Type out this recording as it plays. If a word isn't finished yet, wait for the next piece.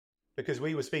because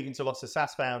we were speaking to lots of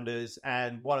SaaS founders,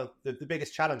 and one of the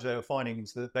biggest challenge they were finding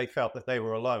is that they felt that they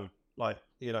were alone,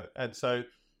 and so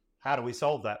how do we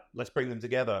solve that? Let's bring them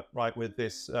together, right, with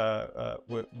this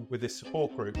with this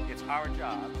support group. It's our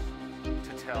job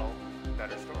to tell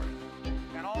better stories.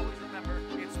 And always remember,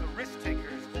 it's the risk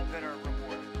takers that are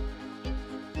rewarded.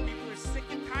 People are sick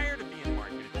and tired of being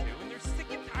marketed to, and they're sick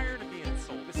and tired of being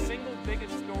sold. The single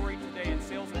biggest story today in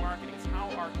sales and marketing is how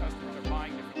our customers are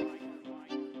buying differently.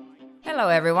 Hello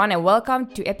everyone and welcome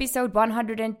to episode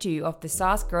 102 of the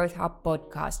SaaS Growth Hub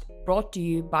Podcast, brought to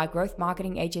you by growth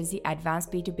marketing agency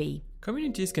Advanced B2B.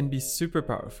 Communities can be super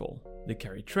powerful. They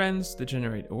carry trends, they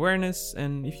generate awareness,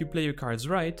 and if you play your cards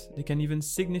right, they can even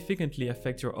significantly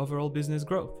affect your overall business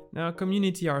growth. Now,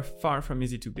 community are far from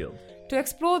easy to build. To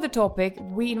explore the topic,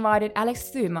 we invited Alex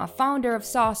Theuma, founder of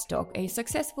SaaStock, a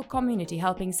successful community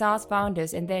helping SaaS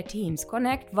founders and their teams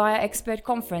connect via expert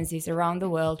conferences around the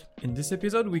world. In this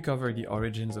episode, we cover the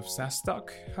origins of SaaStock,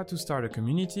 how to start a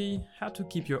community, how to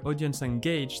keep your audience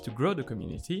engaged to grow the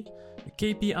community,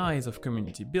 the KPIs of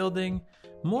community building,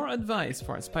 more advice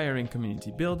for aspiring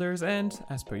community builders, and,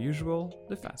 as per usual,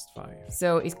 the Fast 5.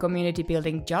 So is community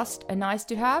building just a nice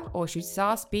to have, or should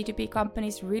SaaS B2B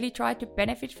companies really try to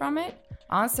benefit from it?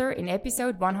 Answer in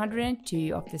episode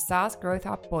 102 of the SaaS Growth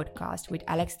Hub Podcast with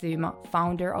Alex Theuma,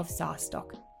 founder of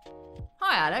SaaStock.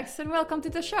 Hi Alex, and welcome to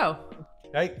the show.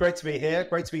 Hey, great to be here.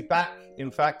 Great to be back.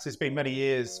 In fact, it's been many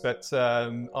years, but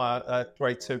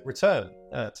great to return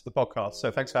to the podcast. So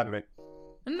thanks for having me.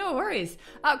 No worries.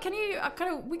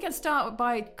 We can start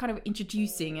by kind of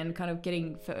introducing and kind of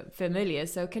getting familiar.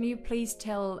 So can you please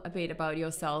tell a bit about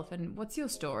yourself and what's your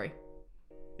story?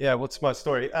 Yeah, what's my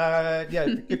story?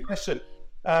 Good question.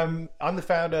 I'm the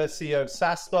founder, CEO of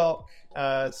SaaStock.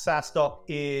 SaaStock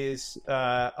is,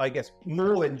 I guess,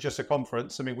 more than just a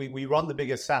conference. I mean, we run the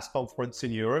biggest SaaS conference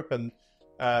in Europe, and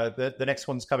the next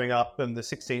one's coming up on the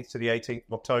 16th to the 18th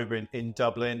of October in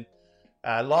Dublin.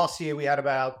 Last year, we had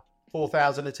about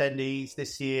 4,000 attendees.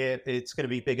 This year, it's going to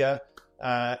be bigger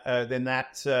than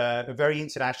that. A very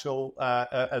international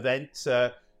event.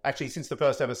 Actually, since the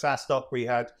first ever SaaStock, we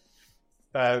had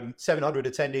 700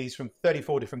 attendees from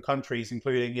 34 different countries,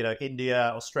 including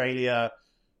India, Australia,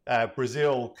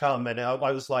 Brazil come. And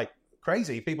I was like,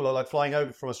 crazy. People are like flying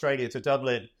over from Australia to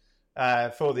Dublin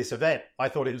for this event. I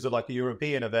thought it was like a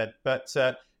European event, but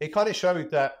it kind of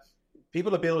showed that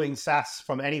people are building SaaS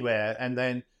from anywhere. And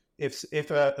then if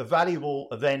a valuable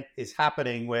event is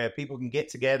happening where people can get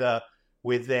together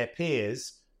with their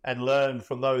peers and learn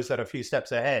from those that are a few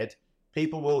steps ahead,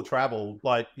 people will travel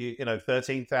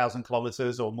 13,000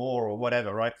 kilometers or more or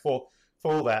whatever, right, for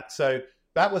that. So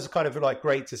that was kind of like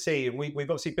great to see. And we've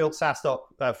obviously built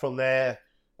SaaStock from there,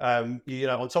 on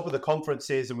top of the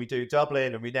conferences, and we do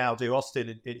Dublin and we now do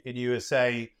Austin in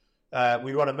USA.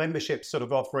 We run a membership sort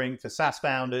of offering for SaaS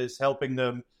founders, helping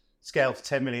them scale to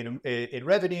 10 million in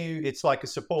revenue. It's like a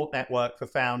support network for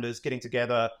founders getting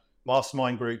together,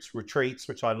 mastermind groups, retreats,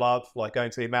 which I love, like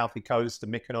going to the Amalfi Coast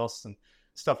and Mykonos and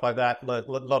stuff like that. A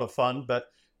lot of fun. But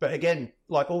again,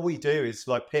 like all we do is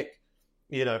like pick,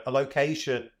 a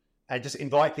location and just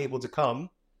invite people to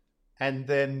come. And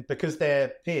then because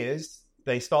they're peers,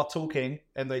 they start talking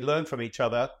and they learn from each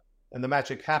other and the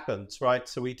magic happens, right?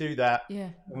 So we do that. Yeah.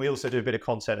 And we also do a bit of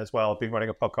content as well. I've been running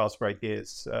a podcast for 8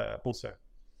 years also.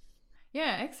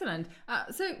 Yeah, excellent.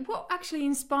 So what actually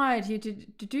inspired you to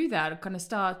do that, kind of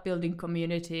start building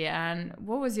community, and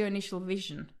what was your initial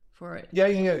vision for it? Yeah,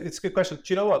 it's a good question.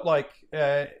 Do you know what? Like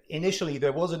initially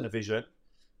there wasn't a vision,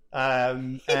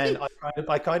 and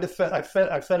I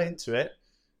fell into it,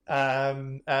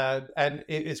 and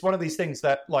it's one of these things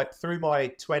that like through my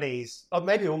 20s, or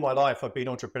maybe all my life, I've been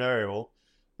entrepreneurial,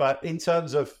 but in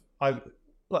terms of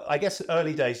I guess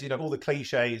early days, all the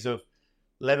cliches of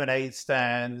lemonade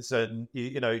stands and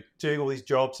doing all these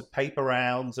jobs at paper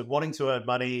rounds and wanting to earn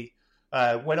money.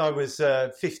 When I was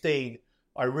 15,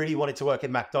 I really wanted to work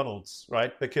in McDonald's,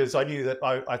 right? Because I knew that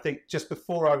I think just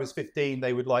before I was 15,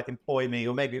 they would like employ me,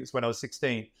 or maybe it was when I was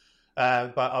 16.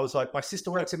 But I was like, my sister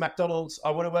works in McDonald's.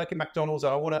 I want to work in McDonald's.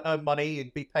 I want to earn money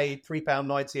and be paid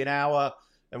 £3.90 an hour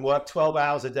and work 12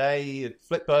 hours a day and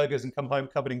flip burgers and come home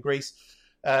covered in grease.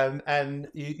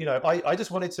 I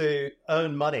just wanted to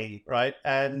earn money, right?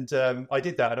 And I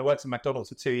did that, and I worked at McDonald's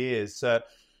for 2 years.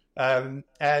 And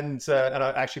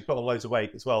I actually put on loads of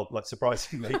weight as well, like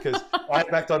surprisingly, because I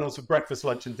had McDonald's for breakfast,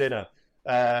 lunch, and dinner,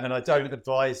 and I don't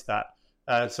advise that.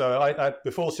 So I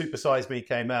before Super Size Me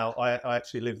came out, I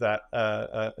actually lived that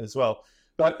as well.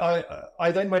 But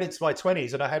I then went into my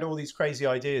 20s, and I had all these crazy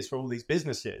ideas for all these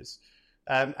businesses,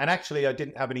 and actually I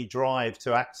didn't have any drive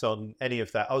to act on any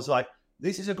of that. I was like,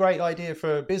 this is a great idea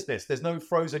for a business. There's no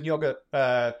frozen yogurt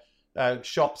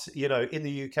shops, in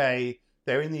the UK.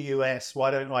 They're in the US.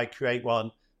 Why don't I create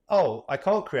one? Oh, I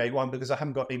can't create one because I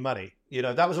haven't got any money.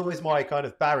 That was always my kind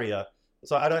of barrier.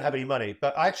 It's like, I don't have any money,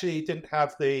 but I actually didn't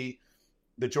have the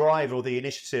drive or the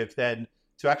initiative then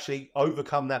to actually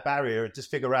overcome that barrier and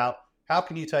just figure out how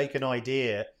can you take an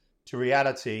idea to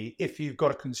reality if you've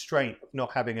got a constraint of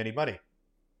not having any money.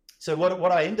 So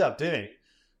what I ended up doing,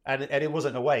 and it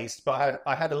wasn't a waste, but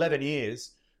I had 11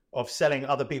 years of selling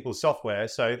other people's software.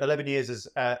 So 11 years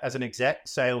as an exec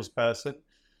salesperson.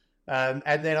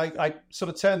 And then I sort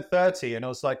of turned 30 and I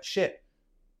was like, shit,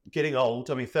 getting old.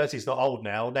 I mean, 30 is not old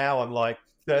now. Now I'm like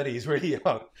 30 is really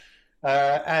young.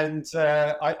 I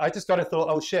just kind of thought,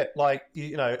 oh shit, like,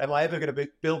 am I ever going to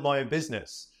build my own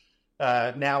business?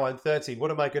 Now I'm 30, what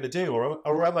am I going to do?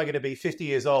 Or am I going to be 50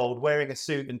 years old wearing a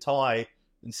suit and tie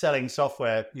and selling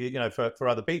software, for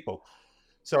other people?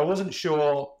 So I wasn't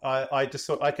sure. I just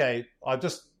thought, okay,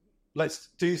 let's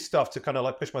do stuff to kind of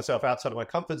like push myself outside of my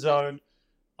comfort zone.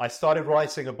 I started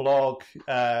writing a blog,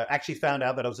 actually found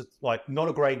out that I was like not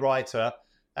a great writer.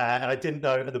 And I didn't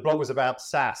know that the blog was about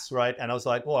SaaS, right? And I was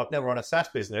like, well, I've never run a SaaS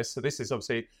business, so this is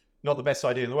obviously not the best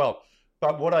idea in the world.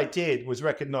 But what I did was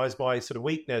recognize my sort of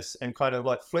weakness and kind of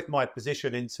like flip my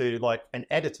position into like an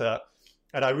editor.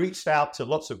 And I reached out to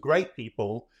lots of great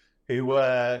people who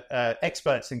were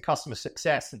experts in customer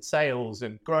success and sales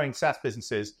and growing SaaS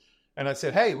businesses. And I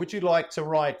said, hey, would you like to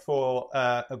write for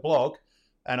a blog?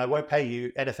 And I won't pay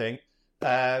you anything.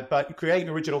 But create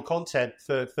original content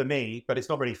for me, but it's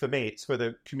not really for me. It's for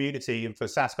the community and for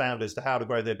SaaS founders to how to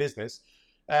grow their business.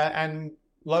 And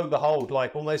lo and behold,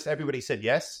 like almost everybody said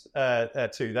yes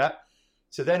to that.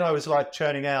 So then I was like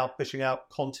pushing out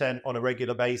content on a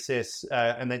regular basis,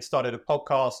 and then started a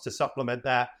podcast to supplement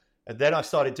that. And then I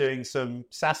started doing some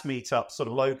SaaS meetups sort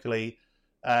of locally,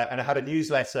 and I had a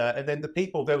newsletter. And then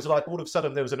there was like all of a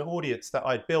sudden there was an audience that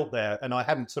I'd built there, and I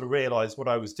hadn't sort of realized what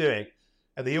I was doing.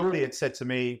 And the audience said to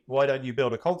me, why don't you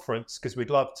build a conference? Because we'd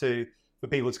love for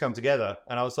people to come together.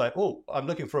 And I was like, oh, I'm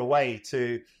looking for a way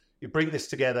to bring this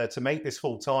together, to make this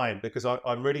full time, because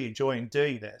I'm really enjoying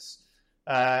doing this.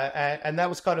 And that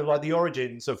was kind of like the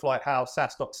origins of like how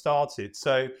SaaStock started.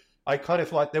 So I kind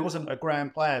of like, there wasn't a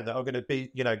grand plan that I'm going to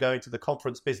be, going to the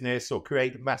conference business or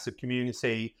create a massive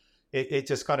community. It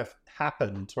just kind of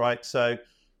happened, right? So,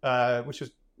 which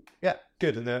was, yeah,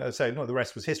 good. And I say, the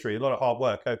rest was history. A lot of hard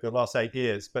work over the last 8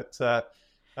 years, but yeah,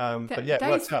 it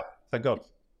worked out. Thank God.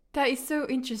 That is so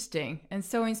interesting and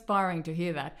so inspiring to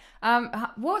hear that.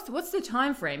 What's the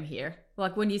time frame here?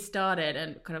 Like when you started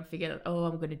and kind of figured out, oh,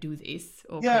 I'm going to do this.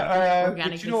 Or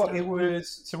organically you know what? It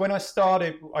was, so when I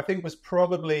started, I think it was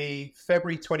probably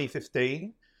February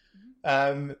 2015.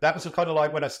 That was kind of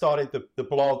like when I started the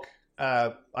blog.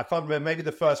 I can't remember, maybe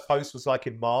the first post was like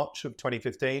in March of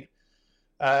 2015.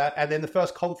 And then the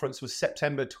first conference was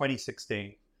September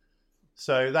 2016.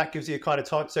 So that gives you a kind of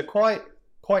time. So quite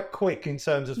quick in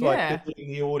terms of like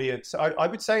building the audience. I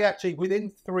would say actually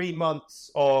within 3 months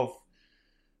of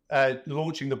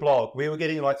launching the blog, we were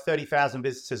getting like 30,000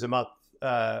 visitors a month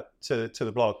to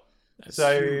the blog. That's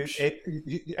so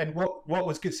huge. And what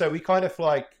was good, so we kind of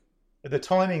like, the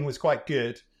timing was quite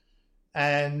good.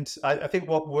 And I think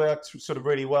what worked sort of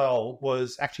really well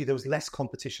was actually there was less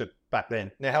competition back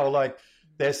then. Now, like,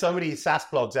 there's so many SaaS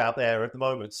blogs out there at the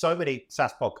moment, so many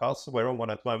SaaS podcasts. We're on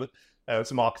one at the moment.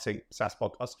 It's a marketing SaaS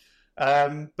podcast.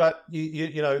 But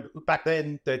you know, back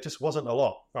then there just wasn't a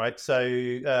lot, right? So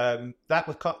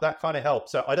that kind of helped.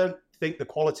 So I don't think the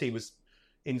quality was,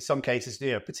 in some cases,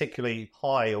 particularly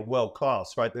high or world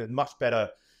class, right? There's much better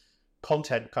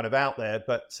content kind of out there.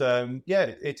 But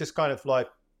it just kind of like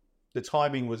the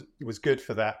timing was good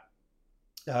for that.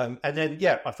 And then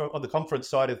on the conference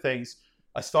side of things,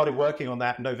 I started working on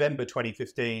that in November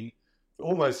 2015,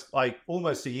 almost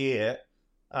a year.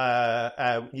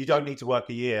 You don't need to work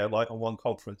a year like on one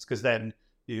conference, because then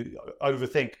you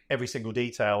overthink every single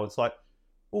detail. It's like,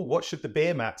 oh, what should the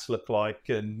beer mats look like?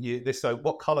 And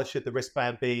what color should the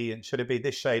wristband be? And should it be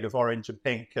this shade of orange and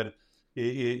pink? And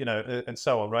and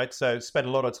so on, right? So spend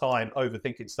a lot of time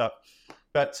overthinking stuff.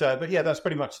 But yeah, that's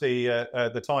pretty much the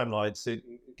timelines,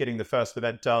 getting the first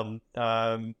event done.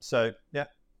 So yeah.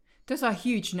 Those are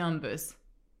huge numbers.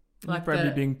 Like probably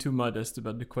being too modest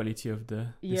about the quality of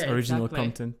this original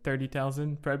content.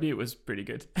 30,000, probably it was pretty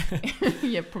good.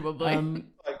 Yeah, probably.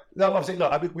 Obviously,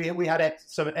 look, we had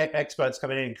some experts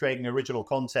coming in and creating original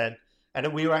content,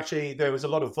 and we were there was a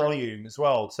lot of volume as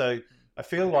well. So I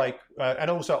feel like, and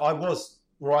also I was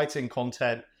writing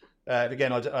content.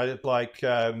 Again, I like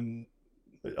a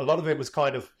lot of it was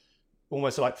kind of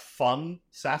almost like fun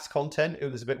SaaS content.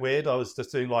 It was a bit weird. I was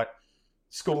just doing like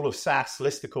school of SaaS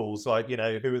listicles, like,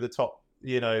 who are the top,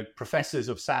 professors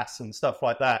of SaaS and stuff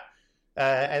like that.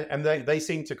 And they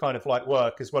seem to kind of like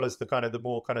work, as well as the kind of the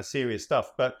more kind of serious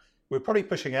stuff. But we're probably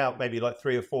pushing out maybe like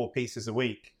 3 or 4 pieces a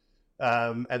week,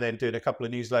 and then doing a couple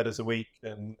of newsletters a week.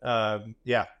 And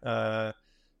kind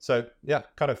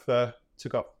of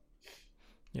took up.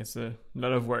 Yes, a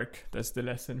lot of work. That's the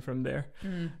lesson from there.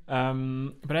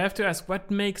 But I have to ask,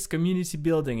 what makes community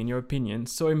building, in your opinion,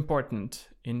 so important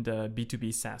in the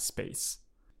B2B SaaS space?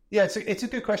 Yeah, it's a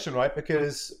good question, right?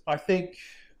 Because I think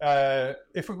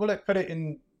if we want to put it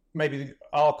in maybe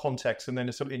our context and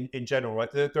then sort of in general,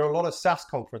 right? There are a lot of SaaS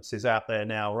conferences out there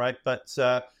now, right? But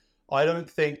I don't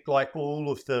think like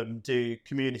all of them do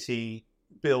community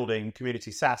building,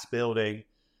 community SaaS building.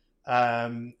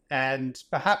 And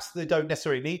perhaps they don't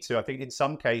necessarily need to. I think in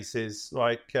some cases,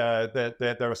 like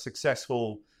there are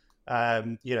successful,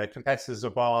 competitors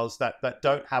of ours that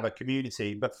don't have a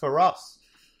community. But for us,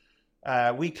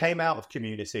 we came out of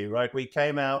community, right? We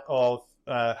came out of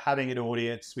having an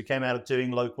audience. We came out of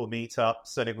doing local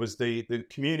meetups, and it was the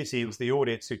community, it was the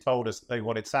audience who told us that they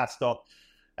wanted SaaStock.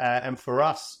 And for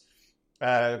us,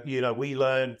 we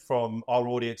learned from our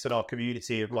audience and our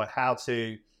community of like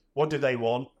what do they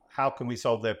want? How can we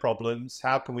solve their problems?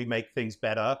 How can we make things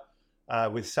better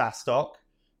with SaaStock?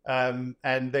 And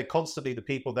they're constantly the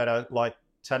people that are like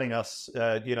telling us,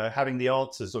 having the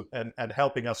answers and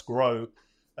helping us grow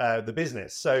the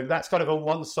business. So that's kind of on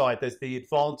one side. There's the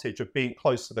advantage of being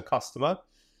close to the customer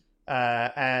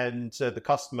and the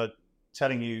customer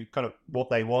telling you kind of what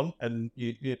they want, and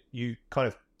you kind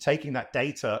of taking that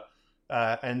data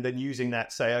and then using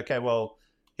that, say, okay, well,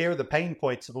 here are the pain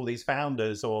points of all these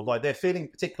founders, or like they're feeling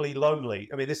particularly lonely.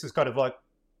 I mean, this is kind of like,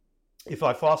 if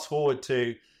I fast forward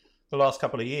to the last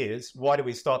couple of years, why did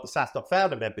we start the SaaStock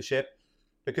founder membership?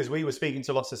 Because we were speaking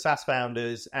to lots of SaaS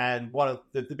founders, and one of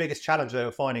the biggest challenge they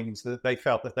were finding is that they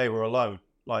felt that they were alone,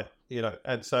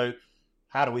 and so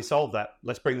how do we solve that?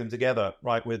 Let's bring them together,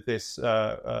 right, with this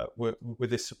with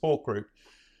this support group.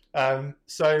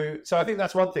 So I think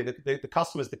that's one thing, the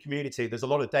customers, the community, there's a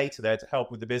lot of data there to help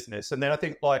with the business. And then I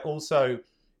think like also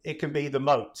it can be the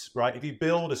moat, right? If you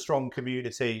build a strong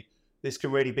community, this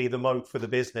can really be the moat for the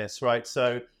business, right?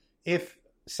 So if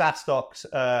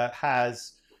SaaStock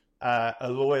has a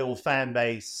loyal fan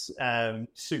base,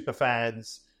 super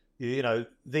fans,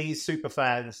 these super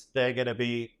fans, they're going to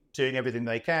be doing everything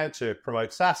they can to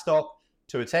promote SaaStock,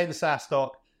 to attend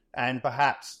SaaStock, and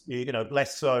perhaps,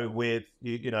 less so with,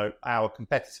 our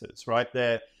competitors, right?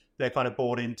 They're kind of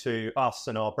bought into us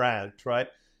and our brand, right?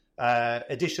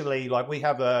 Additionally, like we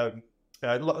have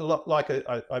like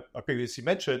I previously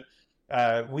mentioned,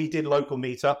 we did local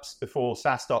meetups before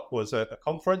SaaStock was a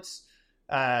conference.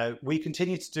 We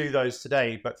continue to do those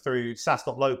today, but through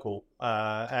SaaStock Local.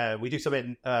 We do some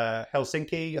in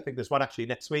Helsinki. I think there's one actually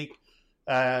next week.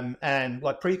 And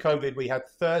like pre-COVID, we had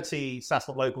 30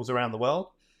 SaaStock Locals around the world.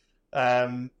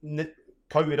 COVID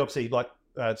obviously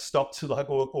stopped like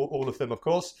all of them, of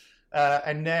course.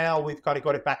 And now we've kind of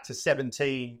got it back to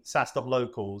 17 SaaStock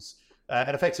Locals.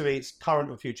 And effectively, it's current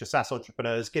and future SaaS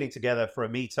entrepreneurs getting together for a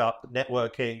meetup,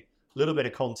 networking, a little bit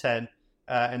of content,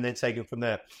 and then taking from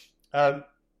there.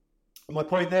 My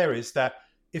point there is that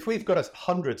if we've got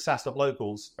 100 SaaStock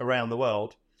Locals around the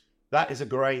world, that is a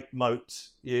great moat,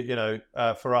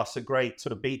 for us, a great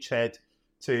sort of beachhead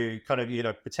to kind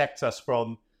of, protect us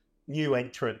from new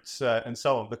entrants and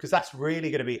so on, because that's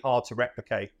really going to be hard to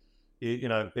replicate.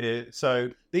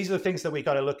 So these are the things that we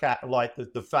got to look at, like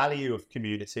the value of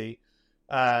community.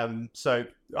 So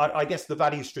I guess the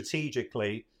value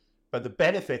strategically, but the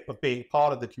benefit of being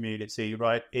part of the community,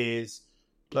 right, is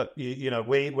look,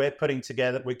 we're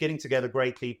getting together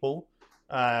great people.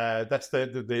 That's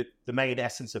the main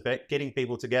essence of it, getting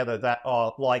people together that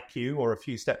are like you or a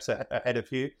few steps ahead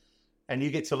of you, and you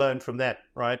get to learn from them,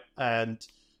 right? And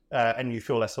you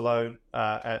feel less alone,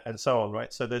 and so on,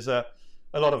 right? So there's a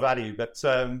lot of value, but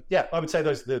I would say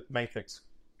those are the main things.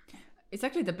 It's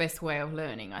actually the best way of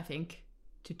learning, I think,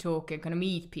 to talk and kind of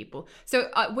meet people. So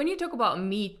when you talk about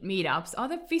meetups, are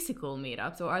they physical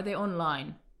meetups or are they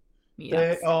online meetups?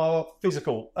 They are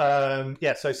physical. So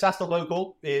SaaStock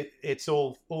Local, it's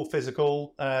all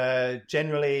physical.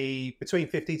 Generally between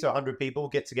 50 to 100 people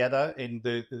get together in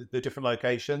the different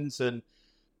locations and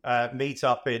meet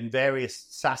up in various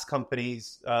SaaS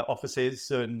companies'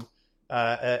 offices and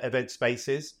event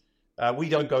spaces. We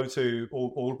don't go to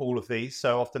all of these.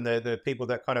 So often they're the people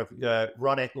that kind of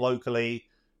run it locally,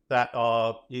 that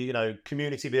are,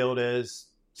 community builders,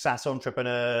 SaaS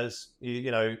entrepreneurs,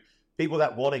 people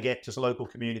that want to get just local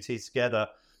communities together.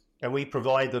 And we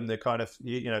provide them the kind of,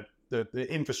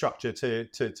 the infrastructure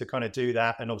to kind of do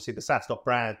that, and obviously the SaaStock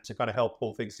brand to kind of help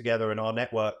pull things together in our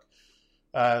network.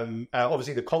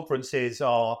 Obviously, the conferences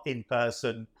are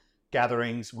in-person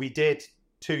gatherings. We did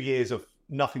 2 years of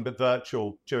nothing but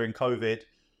virtual during COVID,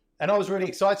 and I was really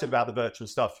excited about the virtual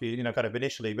stuff, kind of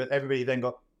initially. But everybody then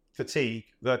got fatigue,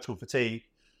 virtual fatigue,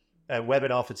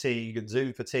 webinar fatigue, and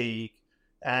Zoom fatigue,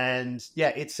 and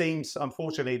it seems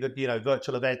unfortunately that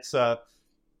virtual events are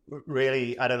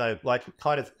really, I don't know, like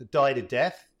kind of died a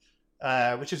death,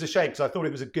 which is a shame because I thought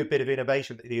it was a good bit of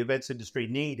innovation that the events industry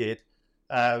needed.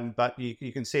 But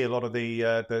you can see a lot of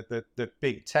the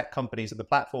big tech companies and the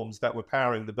platforms that were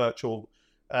powering the virtual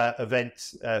event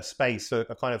space are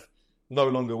kind of no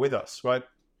longer with us, right?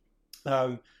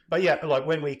 But yeah, like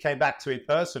when we came back to in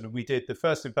person, we did the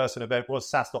first in-person event was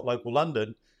SaaStock Local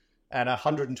London, and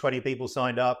 120 people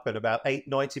signed up, and about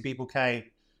 90 people came,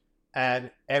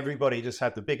 and everybody just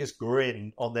had the biggest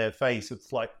grin on their face.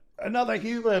 It's like, another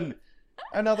human,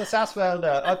 another SaaS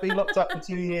founder. I've been locked up for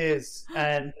 2 years,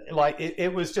 and like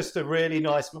it was just a really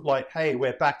nice, like, hey,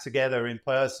 we're back together in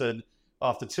person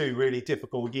after 2 really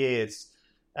difficult years,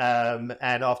 and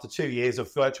after 2 years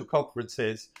of virtual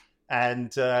conferences.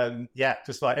 And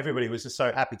just like everybody was just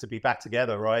so happy to be back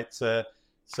together, right? So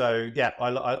yeah, I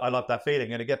love that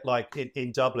feeling. And again, like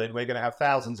in Dublin, we're going to have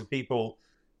thousands of people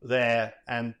there,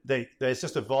 and there's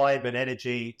just a vibe and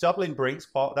energy. Dublin brings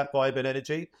part of that vibe and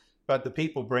energy, but the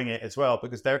people bring it as well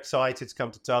because they're excited to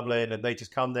come to Dublin, and they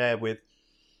just come there with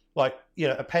like,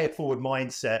 a pay it forward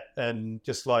mindset, and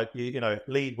just like,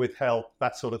 lead with help,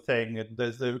 that sort of thing. And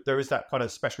there is that kind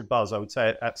of special buzz, I would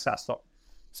say, at SaaStock.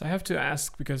 So I have to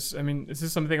ask, because I mean, this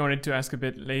is something I wanted to ask a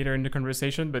bit later in the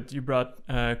conversation, but you brought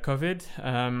COVID,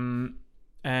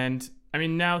 and I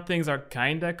mean, now things are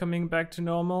kind of coming back to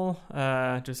normal,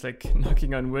 just like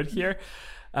knocking on wood here.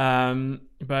 And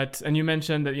you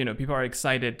mentioned that, people are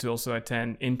excited to also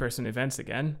attend in-person events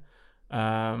again.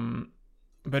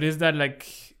 But is that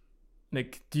like,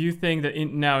 do you think that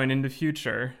now and in the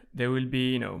future, there will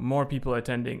be, more people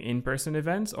attending in-person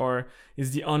events, or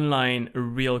is the online a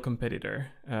real competitor,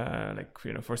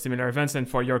 for similar events and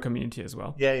for your community as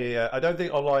well? Yeah. I don't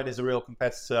think online is a real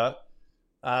competitor.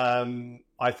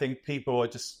 I think people are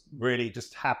just really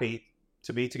just happy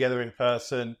to be together in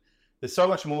person. There's so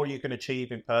much more you can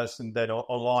achieve in person than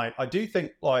online. I do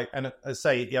think, and I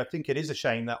say, I think it is a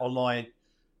shame that online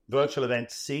virtual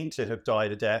events seem to have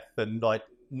died a death, and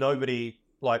nobody,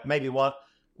 maybe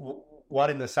one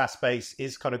in the SaaS space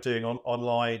is kind of doing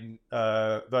online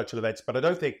virtual events, but I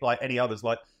don't think any others,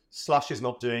 like Slush is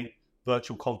not doing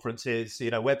virtual conferences,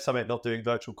 Web Summit not doing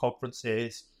virtual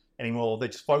conferences anymore. They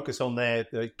just focus on their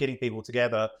getting people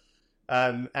together.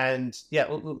 And yeah,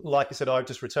 like I said, I've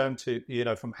just returned to,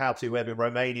 from How To Web in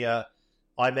Romania.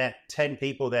 I met 10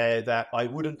 people there that I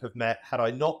wouldn't have met had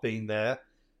I not been there,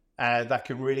 and that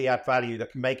can really add value,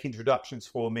 that can make introductions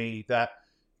for me, that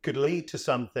could lead to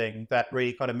something that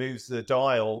really kind of moves the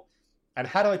dial. And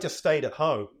had I just stayed at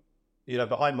home,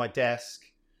 behind my desk,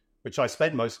 which I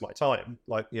spend most of my time,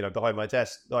 behind my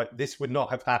desk, this would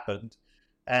not have happened.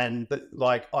 And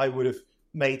I would have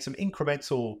made some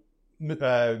incremental,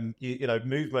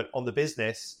 movement on the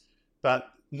business,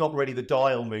 but not really the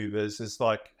dial movers. As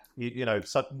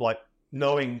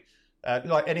knowing,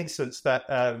 an instance that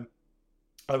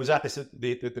I was at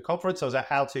the conference. I was at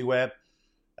How To Web.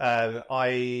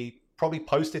 I probably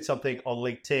posted something on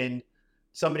LinkedIn.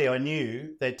 Somebody I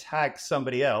knew, they tagged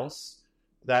somebody else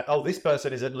that, this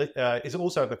person is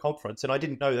also at the conference, and I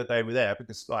didn't know that they were there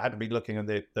because I hadn't been looking on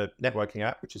the networking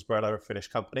app, which is Brella, a Finnish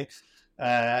company.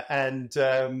 I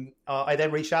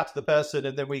then reached out to the person,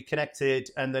 and then we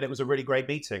connected, and then it was a really great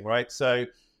meeting, right? So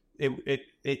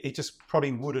it just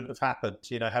probably wouldn't have happened,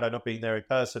 had I not been there in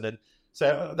person. And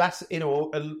so that's in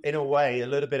a way a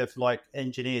little bit of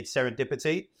engineered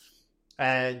serendipity,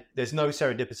 and there's no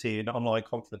serendipity in online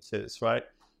conferences, right?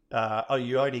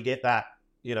 You only get that,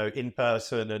 in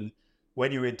person. And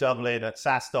when you're in Dublin at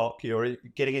SaaStock, you're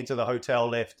getting into the hotel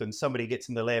lift, and somebody gets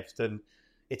in the lift, and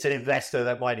it's an investor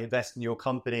that might invest in your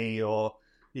company, or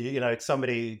it's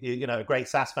somebody, a great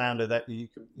SaaS founder that you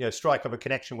strike up a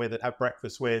connection with and have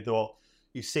breakfast with, or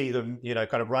you see them,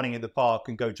 kind of running in the park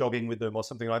and go jogging with them or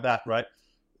something like that, right?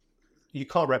 You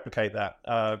can't replicate that.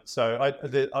 So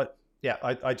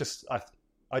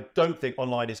I don't think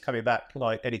online is coming back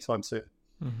anytime soon.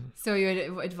 Mm-hmm. So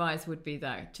your advice would be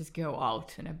that just go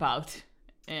out and about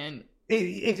and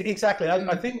exactly.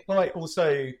 I think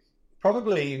also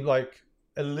probably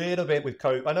a little bit with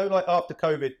COVID. I know after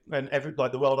COVID and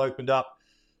the world opened up,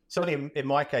 certainly in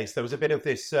my case, there was a bit of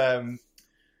this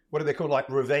what do they call, like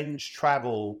revenge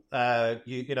travel,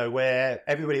 you know, where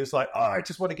everybody was like, oh, I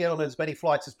just want to get on as many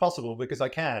flights as possible because I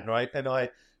can, right? And I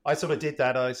sort of did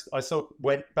that. I sort of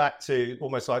went back to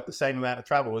almost like the same amount of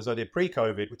travel as I did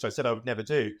pre-COVID, which I said I would never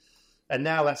do. And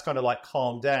now that's kind of like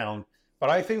calmed down. But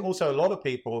I think also a lot of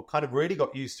people kind of really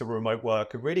got used to remote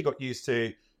work and really got used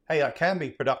to, hey, I can be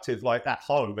productive like at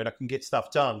home and I can get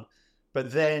stuff done. But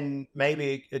then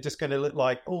maybe it's just going to look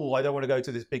like, oh, I don't want to go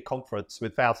to this big conference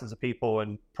with thousands of people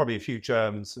and probably a few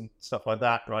germs and stuff like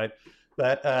that, right?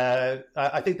 But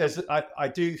I think I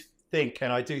do think,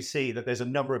 and I do see that there's a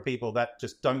number of people that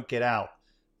just don't get out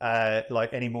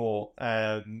like anymore.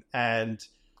 And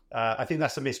I think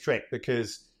that's a missed trick,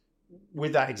 because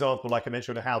with that example, like I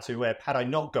mentioned on the how-to web, had I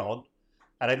not gone,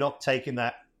 had I not taken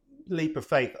that leap of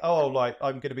faith, oh, like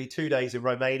I'm going to be 2 days in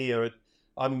Romania and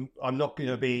I'm not going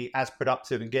to be as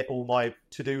productive and get all my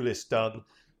to-do list done.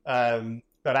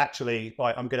 But actually,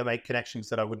 like, I'm going to make connections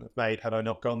that I wouldn't have made had I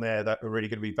not gone there that are really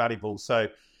going to be valuable. So,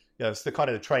 it's the kind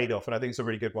of the trade-off, and I think it's a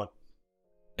really good one.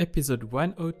 Episode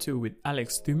 102 with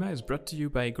Alex Theuma is brought to you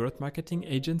by growth marketing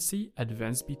agency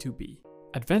Advanced B2B.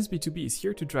 Advanced B2B is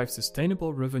here to drive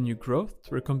sustainable revenue growth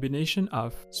through a combination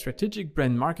of strategic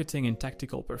brand marketing and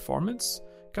tactical performance,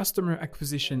 customer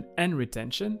acquisition and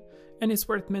retention, and it's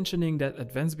worth mentioning that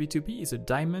Advanced B2B is a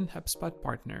Diamond HubSpot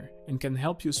partner and can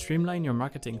help you streamline your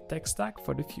marketing tech stack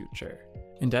for the future.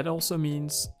 And that also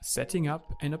means setting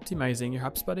up and optimizing your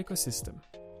HubSpot ecosystem.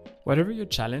 Whatever your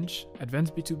challenge,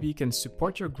 Advanced B2B can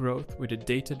support your growth with a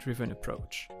data-driven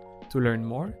approach. To learn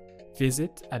more,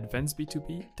 visit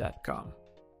advancedb2b.com.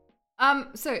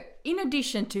 So in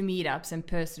addition to meetups and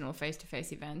personal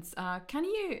face-to-face events, can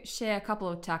you share a couple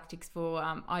of tactics for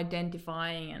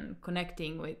identifying and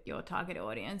connecting with your target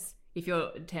audience if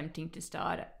you're attempting to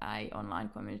start an online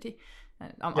community?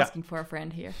 I'm asking for a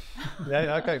friend here.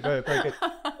 Yeah, okay, very, very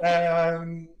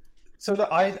good. So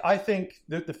I think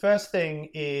the first thing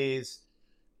is,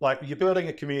 like, you're building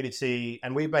a community,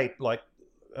 and we've made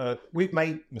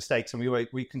mistakes, and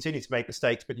we continue to make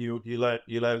mistakes, but you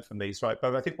learn from these, right?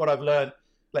 But I think what I've learned,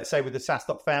 let's say with the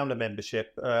SaaStock founder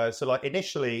membership, so like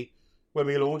initially when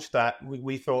we launched that,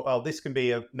 we thought, oh, this can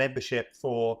be a membership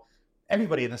for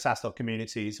everybody in the SaaStock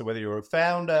community. So whether you're a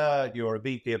founder, you're a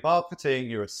VP of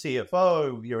marketing, you're a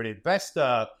CFO, you're an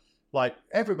investor, like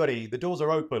everybody, the doors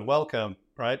are open, welcome,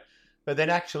 right? But then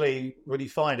actually what you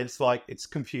find, it's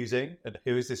confusing, and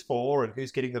who is this for, and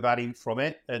who's getting the value from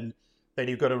it, and then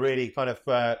you've got to really kind of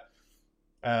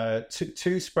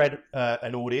to spread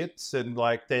an audience, and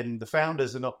like then the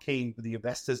founders are not keen for the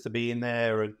investors to be in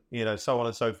there, and so on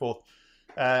and so forth.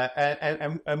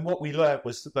 And what we learned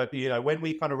was that when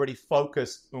we kind of really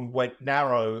focused and went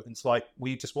narrow, it's like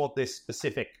we just want this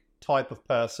specific type of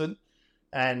person,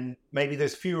 and maybe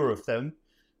there's fewer of them,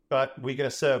 but we're going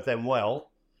to serve them well.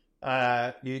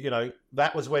 That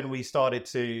was when we started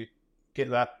to get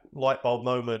that light bulb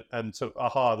moment and sort of,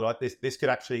 aha, like this could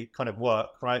actually kind of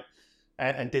work, right?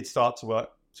 And did start to work.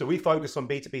 So we focus on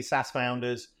B2B SaaS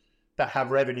founders that have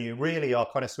revenue. Really, our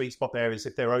kind of sweet spot there is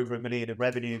if they're over $1 million in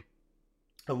revenue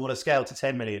and want to scale to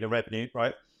 10 million in revenue,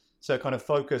 right? So kind of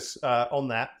focus on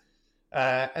that.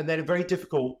 And then very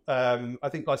difficult, I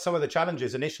think, like some of the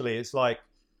challenges initially is like,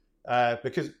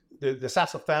 because the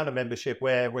SaaStock founder membership,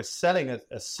 where we're selling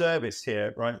a service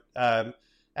here, right?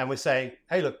 And we're saying,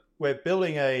 hey, look, we're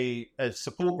building a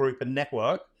support group and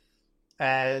network,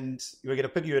 and we're going to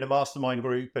put you in a mastermind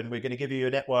group, and we're going to give you a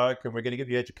network, and we're going to give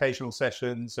you educational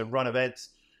sessions and run events.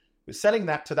 We're selling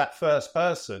that to that first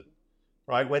person,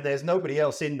 right? When there's nobody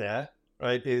else in there,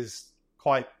 right, is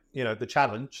quite, the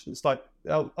challenge. It's like,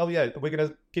 oh yeah, we're going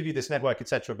to give you this network,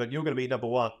 etc., but you're going to be number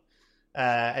one,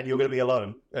 and you're going to be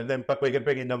alone. And then, but we're going to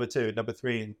bring in number two and number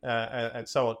three and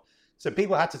so on. So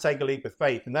people had to take a leap of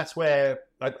faith, and that's where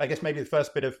I guess maybe the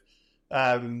first bit of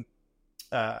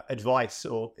advice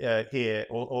or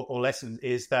lesson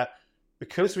is that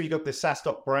because we got the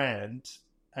SaaStock brand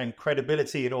and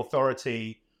credibility and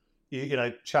authority,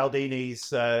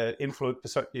 Cialdini's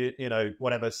influence,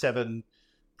 whatever 7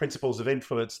 principles of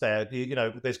influence there.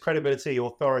 There's credibility,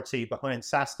 authority behind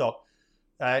SaaStock.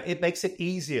 It makes it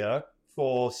easier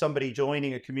for somebody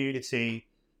joining a community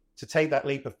to take that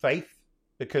leap of faith,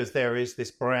 because there is this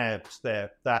brand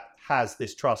there that has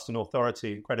this trust and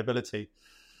authority and credibility.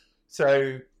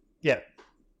 So, yeah,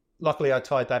 luckily I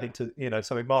tied that into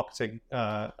something marketing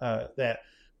there.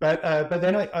 But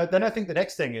then I think the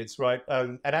next thing is right.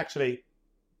 And actually,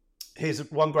 here's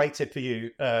one great tip for you,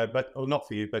 or not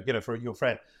for you, but for your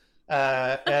friend.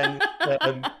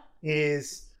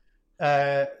 Is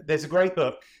there's a great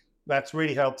book that's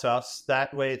really helped us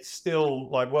that we're still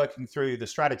like working through the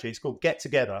strategy. It's called Get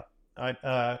Together. Right?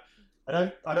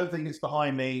 I don't think it's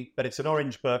behind me, but it's an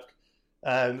orange book,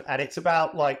 and it's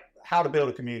about like how to build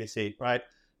a community, right?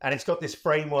 And it's got this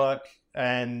framework,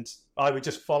 and I would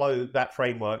just follow that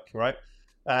framework, right?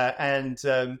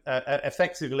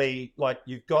 Effectively, like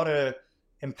you've got to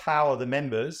empower the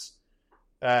members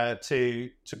to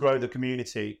grow the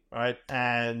community, right?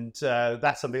 And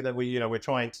that's something that we're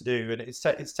trying to do, and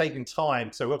it's taking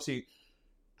time. So obviously,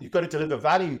 you've got to deliver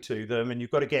value to them, and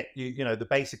you've got to get the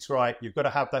basics right. You've got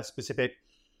to have that specific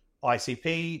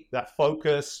ICP, that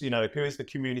focus. Who is the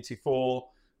community for?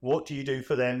 What do you do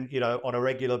for them? On a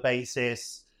regular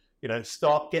basis.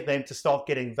 Get them to start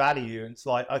getting value. And it's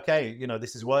like, okay,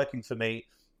 this is working for me,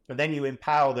 and then you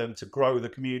empower them to grow the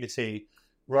community,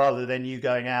 rather than you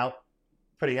going out,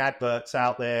 putting adverts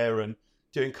out there and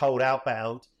doing cold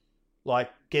outbound.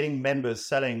 Like getting members,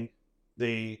 selling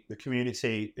the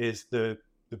community is the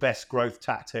best growth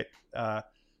tactic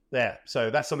there. So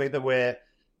that's something that we're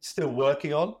still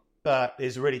working on, but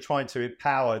is really trying to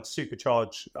empower and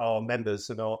supercharge our members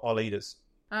and our leaders.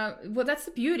 Well, that's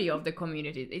the beauty of the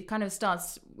community. It kind of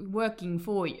starts working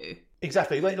for you.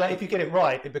 Exactly. Like if you get it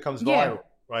right, it becomes viral,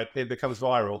 right? It becomes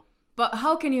viral. But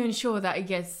how can you ensure that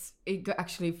it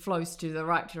actually flows to the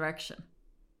right direction?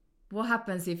 What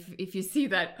happens if you see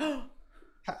that?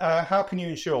 How can you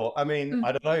ensure? I mean,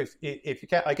 I don't know if you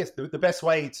can. I guess the best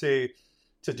way to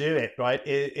do it, right,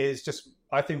 is just,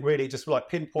 I think, really just like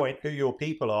pinpoint who your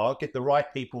people are, get the right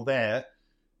people there,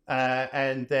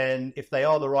 and then if they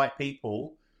are the right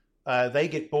people, they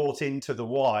get bought into the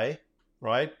why,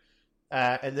 right,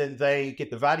 and then they get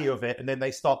the value of it, and then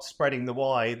they start spreading the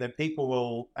why, and then people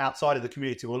will, outside of the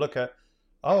community, will look at,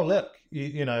 oh look,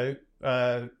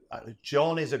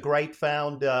 John is a great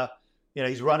founder.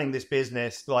 He's running this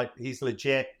business, like he's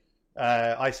legit.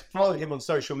 I follow him on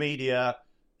social media,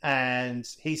 and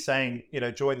he's saying,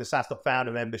 join the SaaStock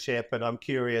founder membership, and I'm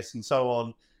curious, and so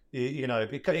on.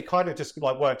 It kind of just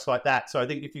like works like that. So I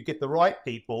think if you get the right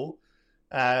people,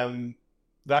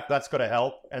 that's got to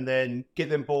help, and then get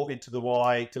them bought into the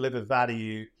why, deliver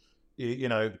value.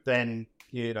 Then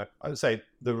I would say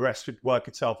the rest should work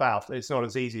itself out. It's not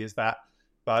as easy as that,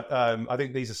 but I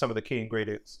think these are some of the key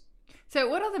ingredients. So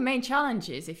what are the main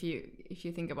challenges if you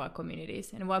think about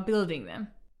communities and while building them?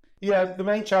 Yeah, the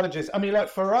main challenges, I mean, like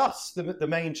for us, the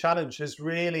main challenge has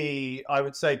really, I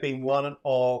would say, been one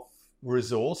of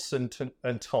resource and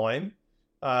time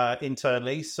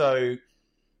internally. So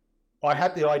I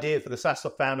had the idea for the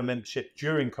SaaStock founder membership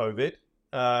during COVID.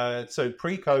 So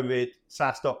pre-COVID,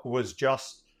 SaaStock was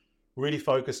just really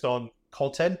focused on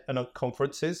content and on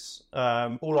conferences.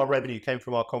 All our revenue came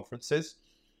from our conferences.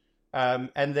 And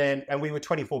we were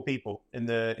 24 people in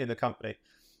the company.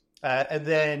 And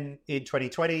then in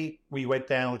 2020, we went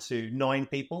down to 9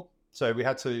 people. So we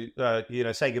had to,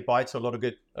 say goodbye to a lot of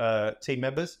good team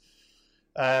members.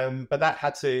 But that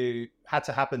had to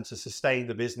happen to sustain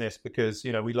the business, because,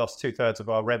 we lost 2/3 of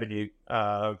our revenue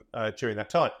during that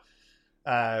time,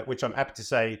 which I'm happy to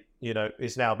say,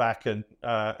 is now back and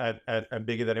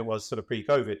bigger than it was sort of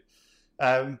pre-COVID.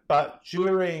 But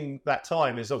during that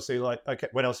time is obviously like, okay,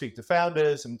 when I was speaking to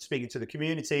founders and speaking to the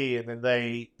community, and then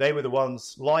they were the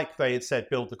ones, like they had said,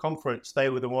 build the conference. They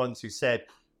were the ones who said,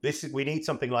 we need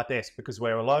something like this because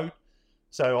we're alone.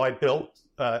 So I built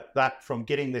that from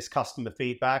getting this customer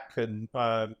feedback and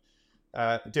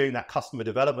doing that customer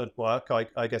development work,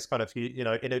 I guess kind of,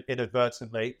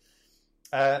 inadvertently.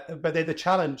 But then the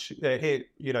challenge here,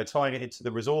 tying it into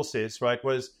the resources, right,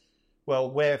 was, well,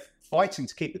 we're fighting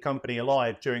to keep the company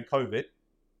alive during COVID,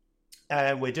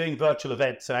 and we're doing virtual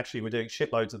events, and actually we're doing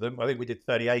shitloads of them. I think we did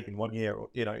 38 in 1 year,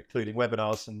 including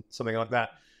webinars and something like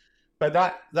that. But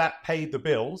that paid the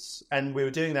bills, and we were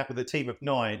doing that with a team of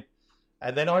 9.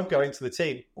 And then I'm going to the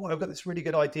team, I've got this really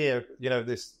good idea,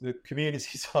 the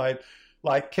community side.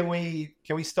 Like, can we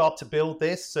start to build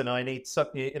this? And I need some,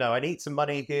 I need some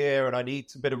money here, and I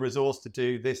need a bit of resource to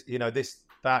do this, this,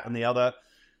 that, and the other.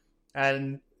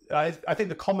 And I think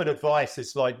the common advice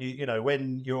is like,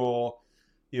 when you're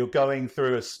going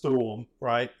through a storm,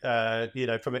 right?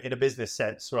 In a business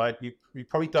sense, right? You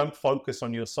probably don't focus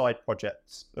on your side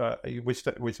projects, which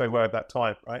they were at that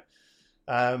time, right?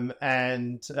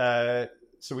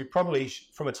 So we probably,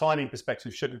 from a timing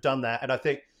perspective, should have done that. And I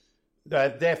think,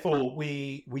 therefore,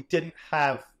 we did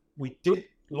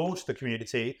launch the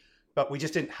community, but we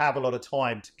just didn't have a lot of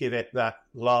time to give it that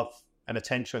love and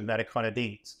attention that it kind of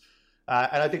needs.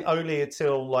 And I think only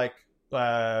until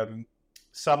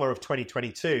summer of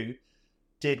 2022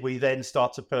 did we then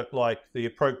start to put the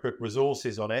appropriate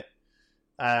resources on it.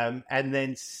 And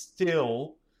then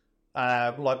still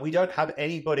like we don't have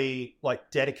anybody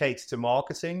like dedicated to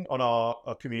marketing on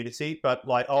our community, but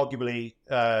like arguably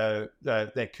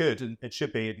there could and it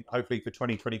should be, and hopefully for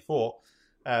 2024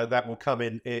 that will come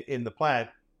in the plan.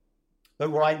 But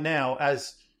right now,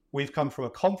 as we've come from a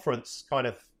conference kind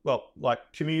of, well, like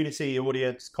community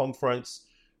audience conference,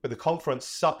 but the conference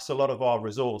sucks a lot of our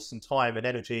resource and time and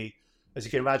energy, as you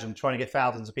can imagine, trying to get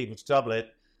thousands of people to Dublin.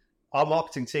 Our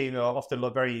marketing team are often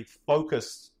very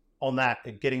focused on that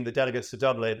and getting the delegates to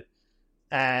Dublin,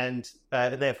 and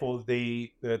therefore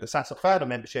the SaaStock founder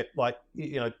membership, like,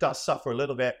 you know, does suffer a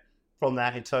little bit from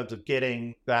that in terms of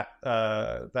getting that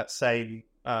same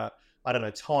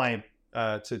time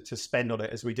to spend on it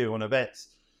as we do on events.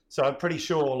 So I'm pretty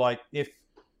sure, like,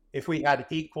 if we had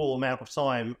equal amount of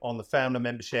time on the founder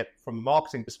membership from a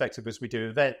marketing perspective as we do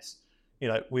events, you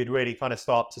know, we'd really kind of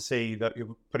start to see that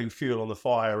you're putting fuel on the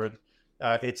fire and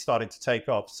it's starting to take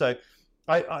off. So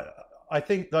I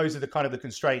think those are the kind of the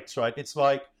constraints, right?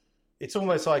 It's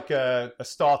almost like a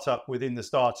startup within the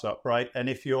startup, right? And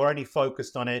if you're only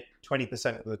focused on it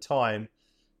 20% of the time,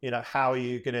 you know, how are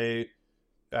you going to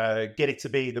get it to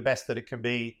be the best that it can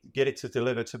be, get it to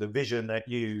deliver to the vision that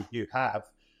you have?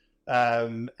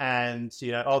 And,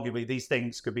 you know, arguably these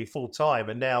things could be full time.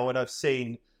 And now when I've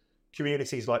seen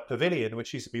communities like Pavilion,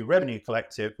 which used to be Revenue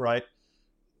Collective, right?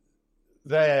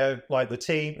 They're like the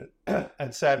team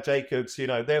and Sam Jacobs, you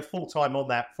know, they're full time on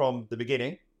that from the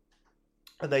beginning.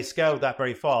 And they scaled that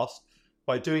very fast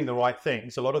by doing the right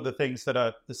things. A lot of the things that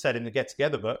are said in the Get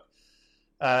Together book.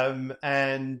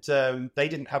 And they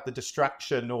didn't have the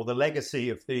distraction or the legacy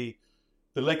of the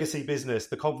legacy business,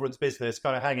 the conference business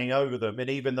kind of hanging over them. And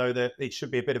even though it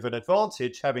should be a bit of an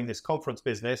advantage having this conference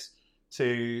business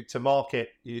to market,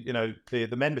 you know,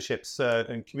 the memberships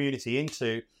and community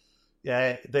into,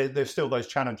 yeah, there's still those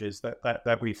challenges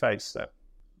that we face. So.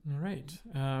 All right.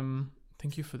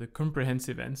 Thank you for the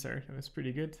comprehensive answer. That was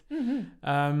pretty good.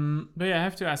 Mm-hmm. But yeah, I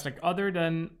have to ask, like, other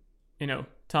than, you know,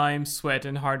 time, sweat,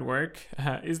 and hard work,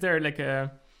 is there like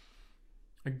a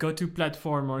go-to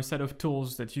platform or a set of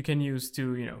tools that you can use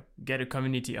to, you know, get a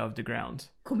community off the ground?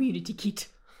 Community kit.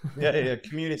 Yeah,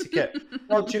 community kit.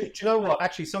 Well, do you know what?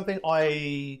 Actually, something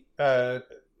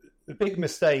the big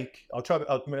mistake,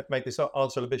 I'll make this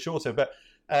answer a bit shorter, but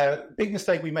big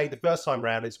mistake we made the first time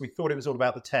around is we thought it was all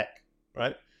about the tech,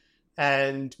 right?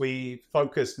 And we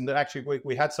focused, and actually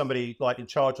we had somebody like in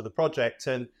charge of the project,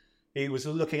 and he was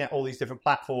looking at all these different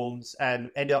platforms and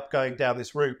ended up going down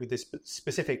this route with this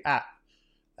specific app.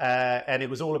 And it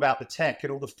was all about the tech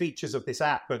and all the features of this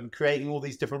app and creating all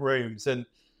these different rooms. And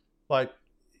like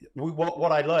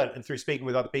what I learned, and through speaking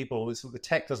with other people, is that the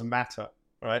tech doesn't matter,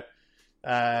 right?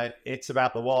 It's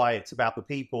about the why, it's about the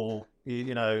people,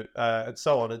 you know, and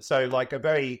so on. And so like a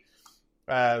very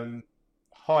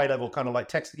high level kind of like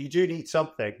text, you do need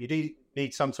something, you do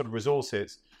need some sort of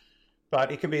resources,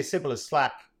 but it can be as simple as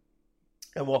Slack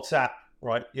and WhatsApp,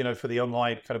 right? You know, for the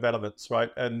online kind of elements, right?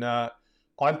 And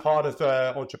I'm part of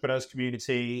the entrepreneurs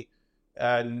community,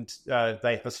 and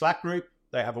they have a Slack group,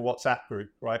 they have a WhatsApp group,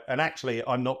 right? And actually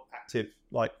I'm not active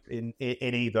like in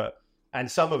either. And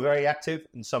some are very active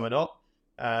and some are not.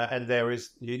 And there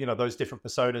is, you know, those different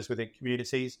personas within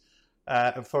communities.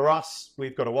 And for us,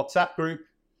 we've got a WhatsApp group.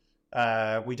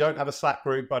 We don't have a Slack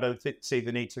group. I don't see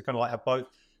the need to kind of like have both.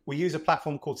 We use a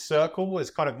platform called Circle. It's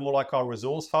kind of more like our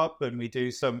resource hub, and we do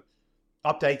some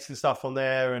updates and stuff on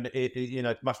there. And it you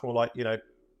know, much more like, you know,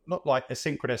 not like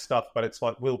asynchronous stuff, but it's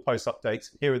like we'll post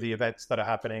updates. Here are the events that are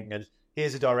happening, and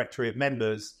here's a directory of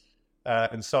members,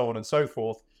 and so on and so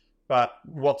forth. But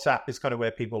WhatsApp is kind of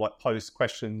where people like post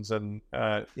questions and,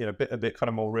 you know, a bit kind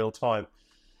of more real time.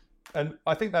 And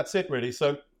I think that's it really.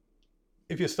 So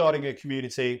if you're starting a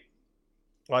community,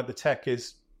 like the tech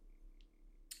is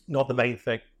not the main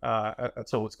thing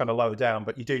at all. It's kind of lower down,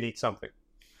 but you do need something.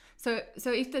 So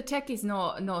if the tech is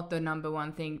not the number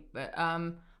one thing, but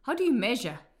how do you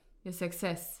measure your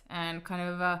success and kind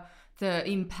of the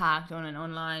impact on an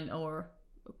online or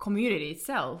community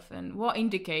itself? And what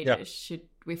indicators should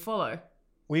we follow?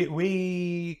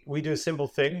 We do a simple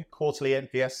thing, quarterly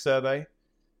NPS survey,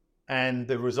 and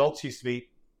the results used to be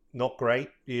not great,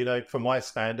 you know, for my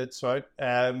standards, right?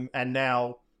 And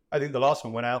now I think the last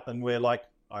one went out, and we're like,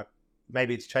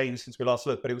 maybe it's changed since we last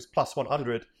looked, but it was plus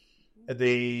 100.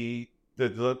 The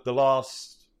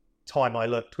last time I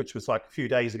looked, which was like a few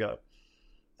days ago,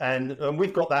 and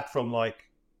we've got that from like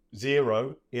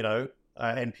 0, you know,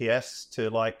 NPS to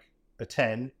like a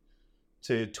 10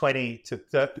 to 20 to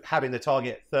having the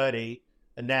target at 30,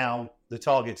 and now the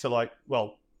targets are like,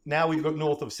 well, now we've got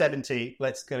north of 70.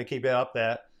 Let's kind of keep it up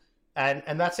there,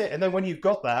 and that's it. And then when you've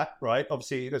got that, right,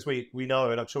 obviously, as we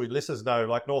know, and I'm sure your listeners know,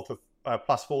 like north of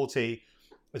plus 40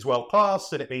 is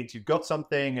world-class, and it means you've got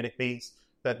something, and it means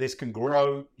that this can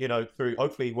grow, through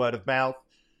hopefully word of mouth.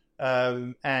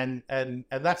 And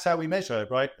that's how we measure,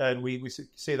 right? And we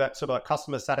see that sort of like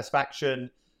customer satisfaction,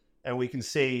 and we can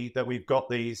see that we've got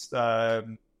these,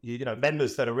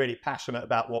 members that are really passionate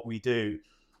about what we do.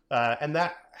 And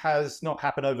that has not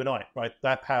happened overnight, right?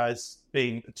 That has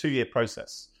been a 2-year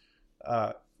process,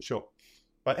 sure.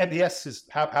 But NPS is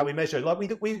how we measure. Like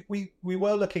we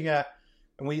were looking at,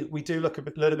 and we do look a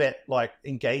little bit like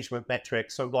engagement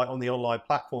metrics, so like on the online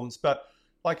platforms. But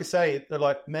like I say,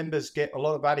 like members get a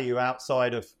lot of value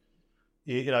outside of,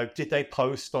 did they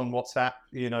post on WhatsApp,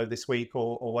 this week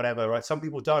or whatever, right? Some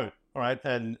people don't, right?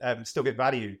 And still get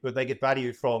value, but they get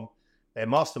value from their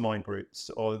mastermind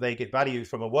groups, or they get value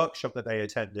from a workshop that they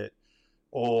attended,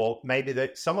 or maybe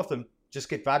some of them just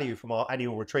get value from our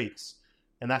annual retreats.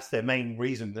 And that's their main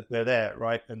reason that they're there,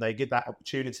 right? And they get that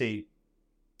opportunity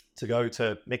to go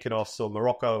to Mykonos or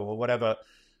Morocco or whatever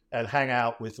and hang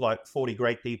out with like 40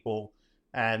 great people,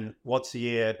 and once a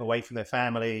year away from their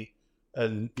family,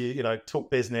 and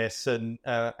talk business, and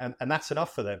that's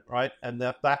enough for them, right? And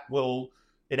that will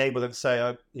enable them to say,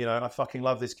 I fucking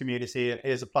love this community, and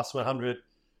here's a plus 100,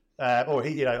 or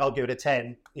I'll give it a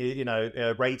 10,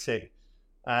 rating,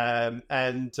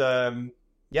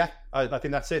 yeah, I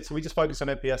think that's it. So we just focus on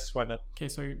NPS right now. Okay,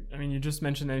 so you just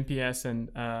mentioned NPS and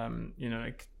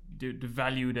like the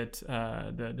value that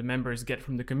the members get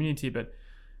from the community. But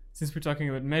since we're talking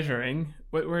about measuring,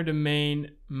 what were the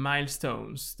main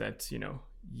milestones that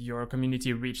your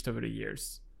community reached over the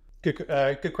years?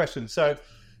 Good question. So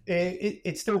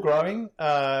it's still growing.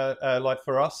 Like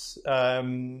for us, I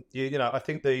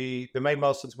think the main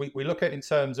milestones we look at in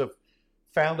terms of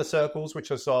founder circles, which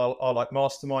are like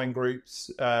mastermind groups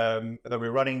that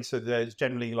we're running. So there's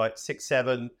generally like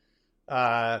 6-7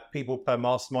 people per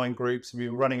mastermind groups.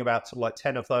 We're running about sort of like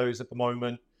 10 of those at the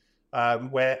moment.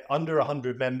 We're under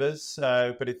 100 members,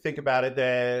 but if you think about it,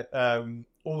 they're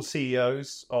all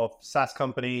CEOs of SaaS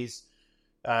companies.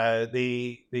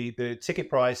 The ticket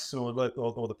price or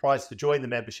the price to join the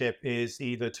membership is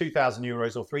either 2,000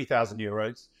 euros or 3,000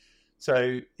 euros.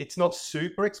 So it's not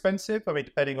super expensive. I mean,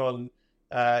 depending on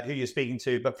who you're speaking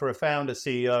to, but for a founder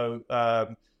CEO,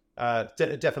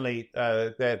 definitely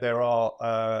there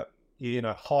are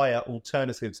higher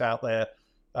alternatives out there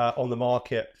on the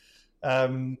market.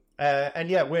 And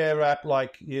yeah, we're at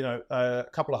like a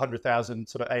couple of 100,000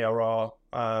 sort of ARR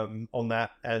on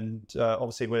that, and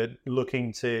obviously we're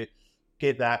looking to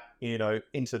get that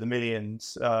into the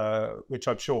millions, which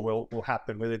I'm sure will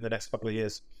happen within the next couple of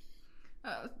years.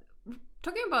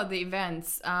 Talking about the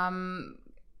events,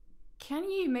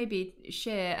 can you maybe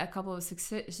share a couple of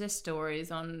success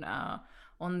stories on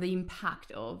the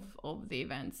impact of the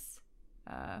events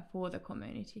for the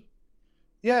community?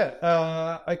 Yeah,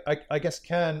 I guess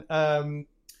can. A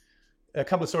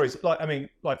couple of stories. I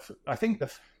think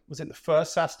was it the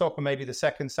first SaaStock or maybe the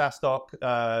second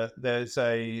SaaStock? There's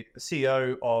a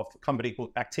CEO of a company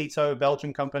called Actito, a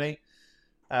Belgian company,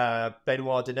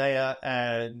 Benoit Denea,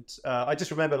 and I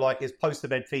just remember like his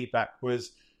post-event feedback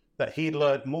was that he'd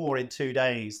learned more in 2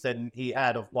 days than he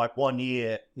had of like 1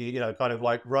 year, kind of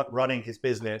like running his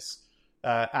business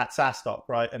at SaaStock,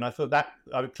 right? And I thought that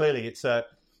clearly it's an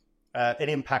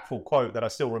impactful quote that I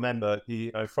still remember,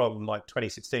 from like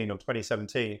 2016 or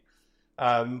 2017.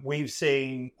 We've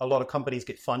seen a lot of companies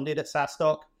get funded at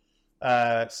SaaStock.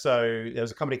 So there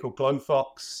was a company called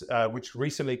Glowfox, which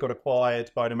recently got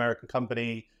acquired by an American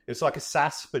company. It was like a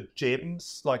SaaS for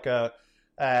gyms,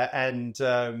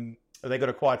 they got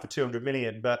acquired for 200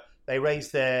 million, but they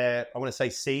raised their, I want to say,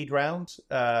 seed round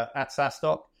at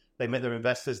SaaStock. They met their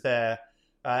investors there.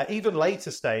 Even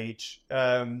later stage,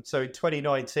 so in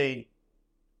 2019,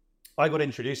 I got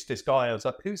introduced to this guy. I was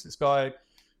like, who's this guy?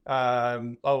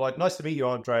 Nice to meet you,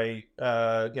 Andre.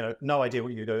 No idea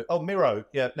what you do. Oh, Miro.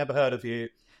 Yeah, never heard of you.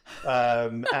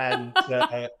 But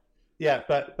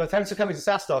thanks for coming to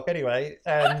SaaStock anyway.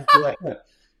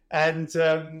 And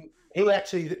he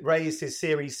actually raised his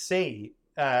Series C.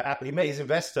 He met his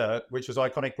investor, which was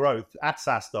Iconic Growth, at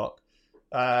SaaStock.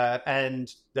 And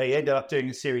they ended up doing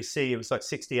a Series C. It was like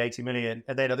 60-80 million.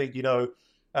 And then I think, in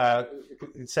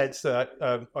terms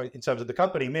of the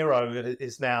company, Miro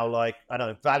is now like, I don't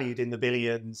know, valued in the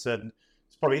billions. And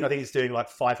it's probably, I think it's doing like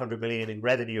 500 million in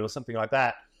revenue or something like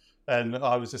that. And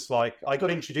I was just like, I got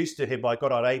introduced to him by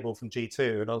Goddard Abel from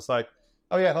G2. And I was like,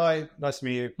 oh yeah, hi, nice to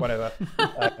meet you, whatever.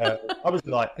 I was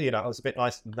like, I was a bit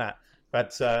nicer than that.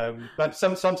 But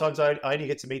sometimes I only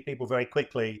get to meet people very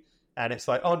quickly. And it's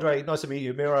like, Andre, nice to meet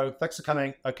you. Miro, thanks for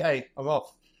coming. Okay, I'm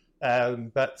off.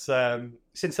 But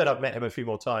since then, I've met him a few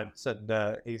more times,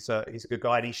 and he's a good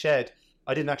guy. And he shared,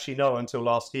 I didn't actually know until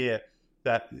last year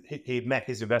that he met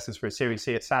his investors for a Series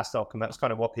C at SaaStock, and that's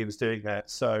kind of what he was doing there.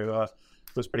 So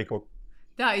it was pretty cool.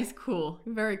 That is cool.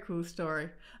 Very cool story.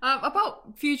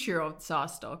 About future of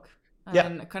SaaStock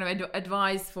and kind of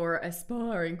advice for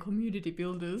aspiring community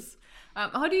builders.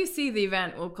 How do you see the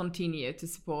event will continue to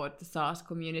support the SaaS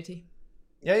community?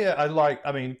 Yeah.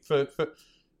 I mean, for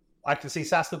I can see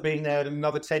SaaStock being there in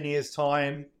another 10 years'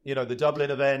 time. You know, the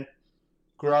Dublin event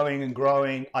growing and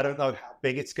growing. I don't know how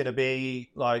big it's going to be,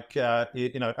 like, at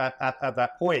that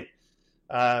point.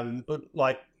 But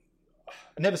like,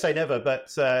 never say never,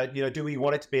 but, do we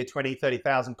want it to be a 20,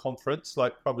 30,000 conference?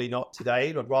 Like, probably not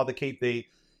today. I'd rather keep the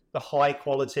high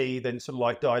quality than sort of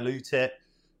like dilute it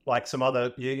like some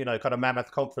other, kind of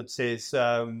mammoth conferences.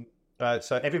 So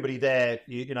everybody there,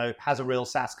 has a real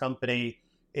SaaS company,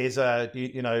 is a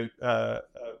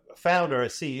founder, a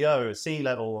CEO, a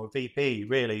C-level or VP,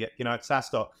 really, at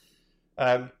SaaStock.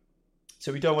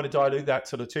 So we don't want to dilute that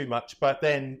sort of too much. But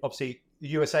then, obviously, the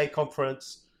USA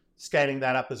conference, scaling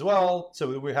that up as well.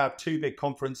 So we have two big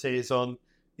conferences on,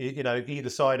 either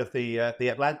side of the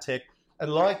Atlantic,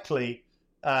 and likely,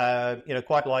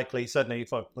 quite likely, certainly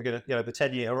if I look at the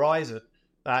 10-year horizon,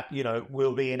 that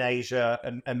will be in Asia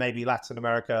and maybe Latin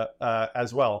America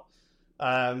as well.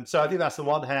 So I think that's the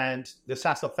one hand. The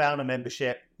SaaStock founder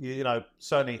membership,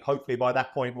 certainly, hopefully by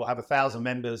that point we'll have 1,000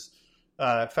 members,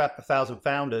 1,000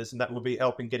 founders, and that will be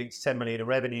helping getting to 10 million in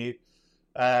revenue.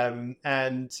 I mean,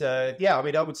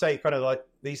 I would say kind of like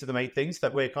these are the main things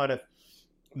that we're kind of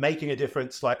making a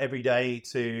difference like every day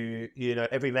to,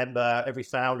 every member, every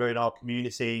founder in our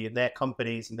community and their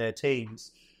companies and their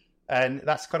teams. And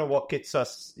that's kind of what gets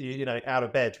us, out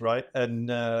of bed, right?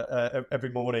 And every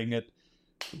morning and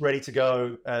ready to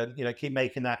go and, keep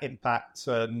making that impact.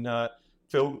 And I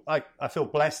feel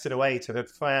blessed in a way to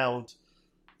have found,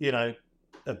 a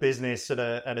business and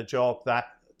a job that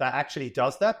actually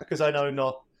does that, because I know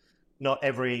not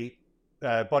every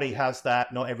body has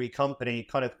that. Not every company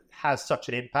kind of has such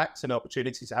an impact and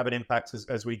opportunity to have an impact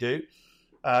as we do.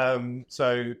 I'm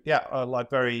like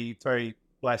very, very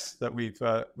blessed that we've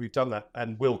done that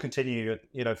and will continue,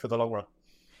 for the long run.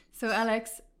 So,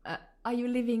 Alex, are you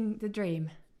living the dream?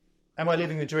 Am I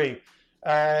living the dream?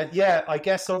 I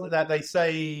guess on that they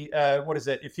say, what is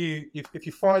it? If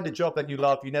you find a job that you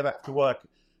love, you never have to work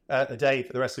a day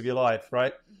for the rest of your life,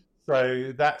 right?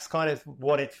 So that's kind of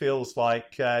what it feels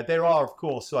like. There are, of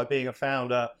course, like being a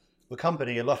founder of a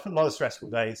company, a lot of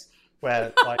stressful days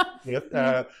where, like,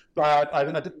 but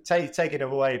I take it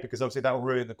away because obviously that will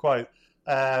ruin the quote.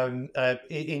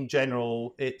 In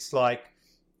general, it's like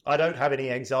I don't have any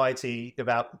anxiety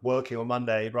about working on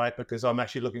Monday, right? Because I'm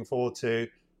actually looking forward to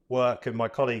work and my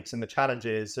colleagues and the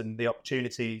challenges and the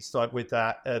opportunities like with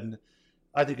that. And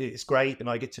I think it's great, and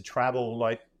I get to travel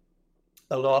like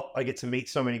a lot. I get to meet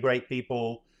so many great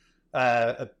people.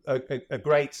 A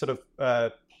great sort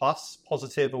of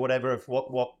positive or whatever of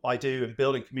what I do and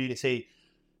building community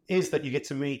is that you get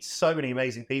to meet so many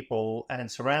amazing people and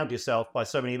surround yourself by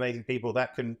so many amazing people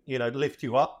that can, lift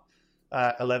you up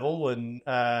a level. And,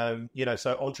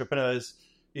 so entrepreneurs,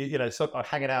 so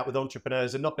hanging out with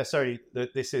entrepreneurs, and not necessarily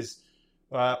that this is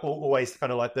always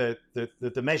kind of like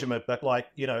the measurement, but like,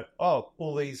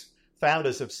 all these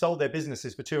founders have sold their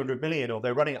businesses for 200 million, or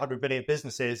they're running 100 million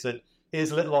businesses, and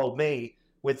here's little old me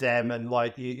with them. And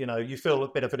like, you feel a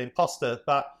bit of an imposter,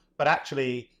 but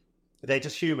actually they're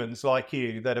just humans like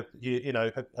you that have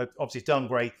obviously done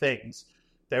great things.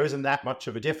 There isn't that much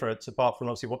of a difference apart from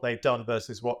obviously what they've done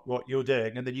versus what you're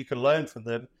doing. And then you can learn from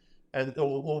them, and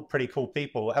all pretty cool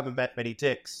people. I haven't met many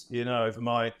dicks, over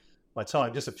my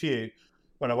time, just a few,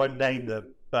 when I won't name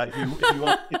them. But if you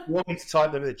want me to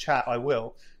type them in the chat, I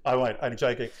will. I won't. I'm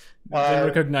joking. They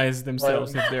recognize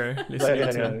themselves if they're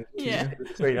listening to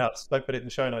between us. Don't put it in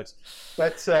the show notes.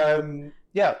 But I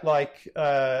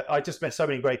just met so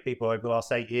many great people over the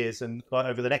last 8 years, and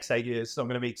over the next 8 years, I'm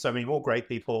going to meet so many more great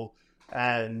people.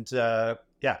 And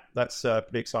that's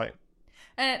pretty exciting.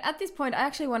 And at this point, I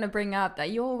actually want to bring up that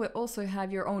you also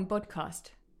have your own podcast.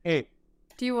 Hey.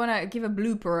 Do you want to give a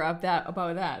blooper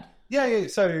about that? Yeah.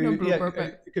 So, no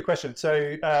blooper, good question.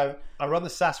 So, I run the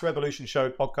SaaS Revolution Show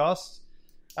podcast.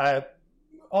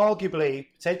 Arguably,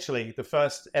 potentially, the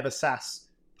first ever SaaS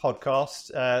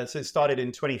podcast. So it started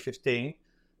in 2015.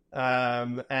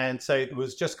 And so it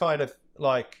was just kind of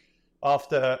like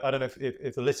after, I don't know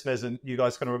if the listeners and you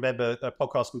guys kind of remember a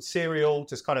podcast called Serial,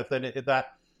 just kind of then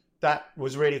that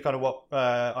was really kind of what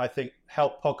I think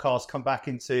helped podcasts come back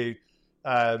into,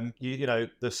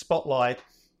 the spotlight.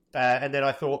 And then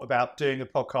I thought about doing a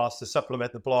podcast to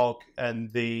supplement the blog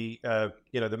and the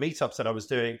meetups that I was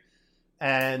doing.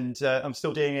 And I'm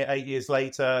still doing it 8 years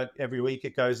later. Every week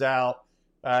it goes out.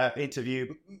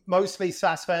 Interview mostly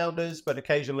SaaS founders, but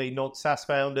occasionally non-SaaS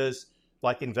founders,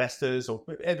 like investors or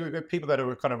people that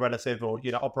are kind of relative, or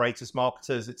operators,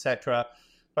 marketers, etc.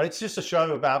 But it's just a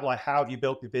show about like, how have you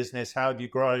built your business, how have you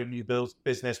grown your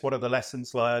business, what are the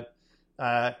lessons learned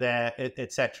there,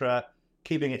 etc.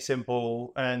 Keeping it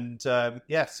simple. And so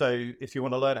if you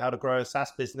want to learn how to grow a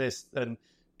SaaS business and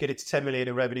get it to 10 million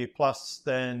in revenue plus,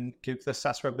 then give the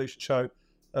SaaS Revolution show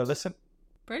a listen.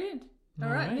 Brilliant. All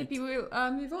right, maybe we'll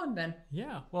move on then.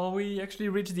 Yeah, well, we actually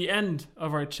reached the end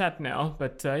of our chat now.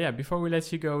 But before we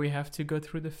let you go, we have to go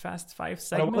through the Fast 5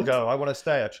 segment. I don't want to go. I want to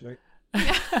stay, actually.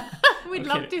 We'd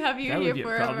love to have you here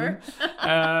forever.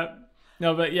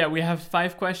 No, but we have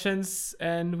 5 questions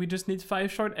and we just need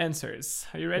 5 short answers.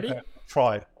 Are you ready? I'll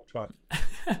try.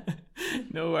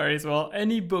 No worries. Well,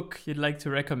 any book you'd like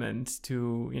to recommend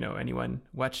to anyone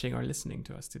watching or listening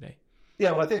to us today?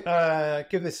 Yeah, well, I think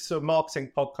given this sort of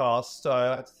marketing podcast,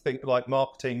 I think like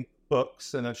marketing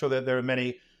books, and I'm sure that there are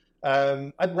many.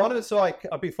 One is like,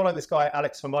 I've been following this guy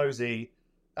Alex Theuma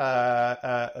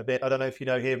a bit. I don't know if you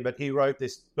know him, but he wrote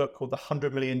this book called The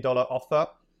 $100 Million Offer.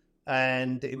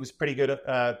 And it was a pretty good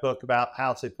book about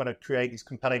how to kind of create these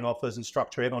compelling offers and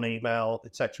structure it on email,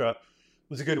 etc. It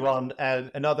was a good one.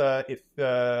 And another, if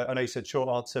I know you said short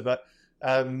answer, but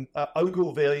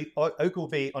Ogilvy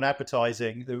on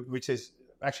advertising, which is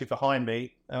actually behind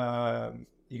me.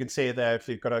 You can see it there if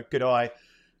you've got a good eye.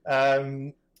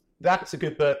 That's a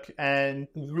good book. And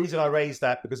the reason I raised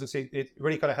that, because it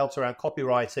really kind of helps around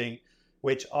copywriting,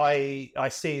 which I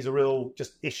see as a real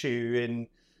just issue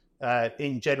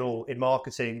in general in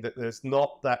marketing, that there's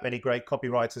not that many great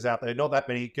copywriters out there, not that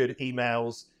many good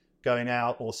emails going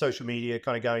out or social media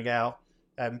kind of going out.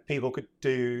 And people could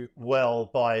do well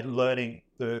by learning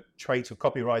the traits of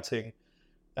copywriting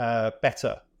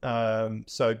better. All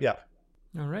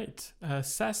right.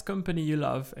 SaaS company you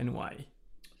love and why?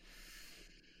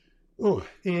 Oh,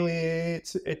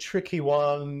 it's a tricky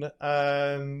one.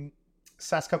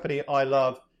 SaaS company I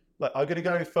love. Look, I'm going to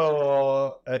go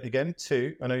for, again,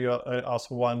 2. I know you asked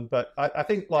for 1, but I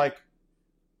think like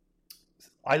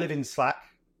I live in Slack.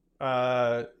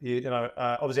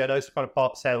 Obviously I know it's kind of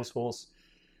part of Salesforce,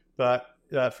 but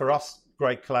for us,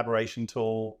 great collaboration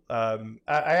tool. I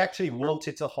actually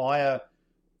wanted to hire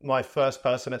my first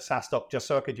person at SaaStock just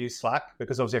so I could use Slack,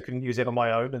 because obviously I couldn't use it on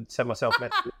my own and send myself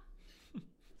messages.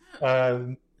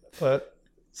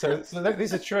 So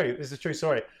this is true. This is a true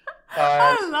story.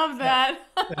 I love that.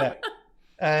 Yeah.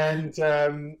 And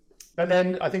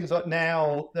then I think it's like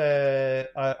now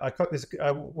I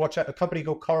watch out a company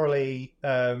called Corally.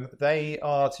 They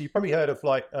are, so you've probably heard of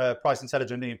like Price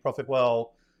Intelligently and Profit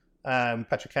Well.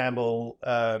 Patrick Campbell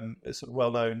is sort of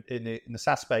well known in the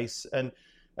SaaS space, and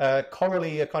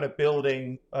Corally are kind of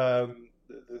building the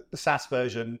SaaS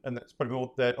version, and that's probably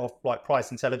more of like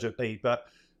Price Intelligently, but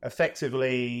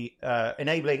effectively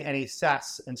enabling any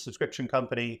SaaS and subscription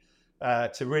company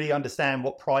to really understand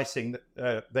what pricing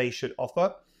they should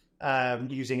offer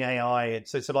using AI. And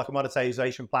so it's like a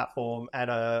monetization platform,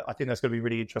 and I think that's going to be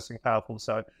really interesting and powerful.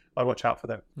 So I watch out for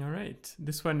them. All right.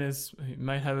 This one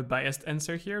might have a biased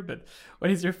answer here, but what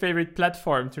is your favorite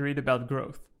platform to read about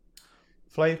growth?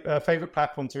 Favorite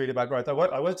platform to read about growth?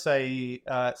 I would say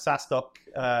SaaStock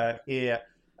here.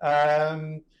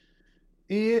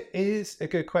 It is a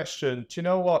good question. Do you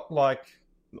know what? Like,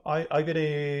 I'm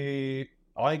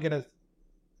gonna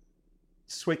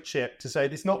switch it to say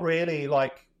it's not really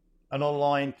like an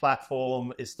online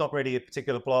platform. It's not really a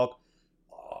particular blog.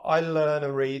 I learn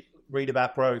and read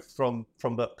about growth from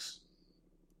books.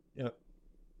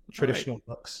 Traditional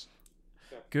books.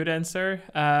 Good answer.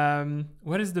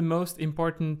 What is the most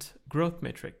important growth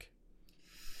metric?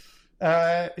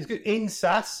 It's good in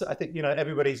SaaS. I think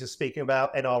everybody's just speaking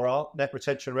about NRR, net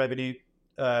retention revenue,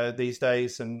 these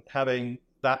days, and having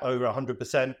that over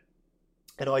 100%,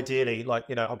 and ideally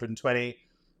 120.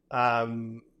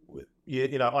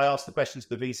 I asked the question to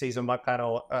the VCs on my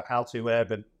panel, how to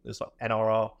web, and it's like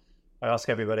NRR. I ask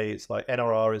everybody, it's like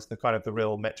NRR is the kind of the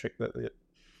real metric that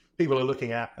people are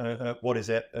looking at. What is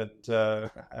it, and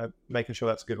making sure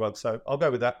that's a good one. So I'll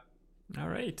go with that. All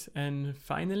right. And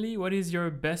finally, what is your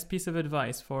best piece of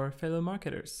advice for fellow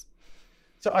marketers?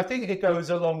 So I think it goes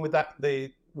along with that,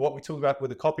 what we talked about with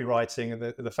the copywriting and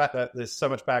the fact that there's so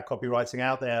much bad copywriting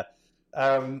out there.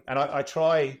 And I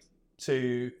try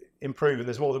to improve, and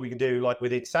there's more that we can do, like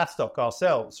within SaaStock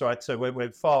ourselves, right? So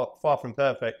we're far from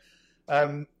perfect.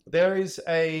 There's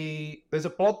a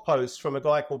blog post from a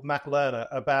guy called Matt Lerner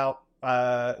about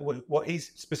what he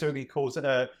specifically calls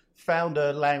a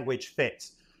founder language fit,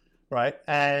 right?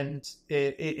 And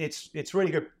it's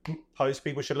really good post.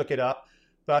 People should look it up.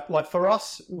 But like for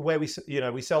us, where we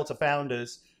sell to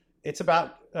founders, it's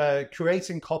about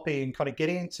creating copy and kind of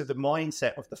getting into the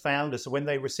mindset of the founder. So when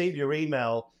they receive your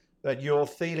email, that you're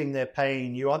feeling their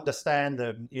pain, you understand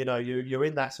them, you're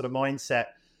in that sort of mindset.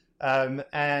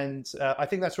 And I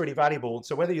think that's really valuable.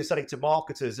 So whether you're selling to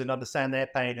marketers and understand their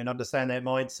pain and understand their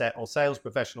mindset, or sales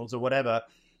professionals or whatever,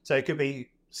 so it could be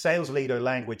sales leader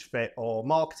language fit or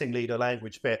marketing leader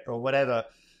language fit or whatever.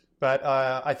 But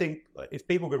I think if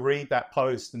people could read that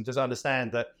post and just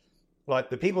understand that, like,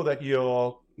 the people that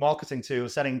you're marketing to or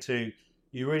selling to,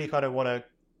 you really kind of want to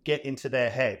get into their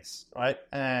heads, right?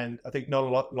 And I think not a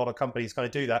lot of companies kind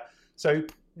of do that. So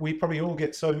we probably all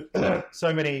get so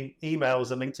many emails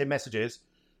and LinkedIn messages,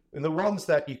 and the ones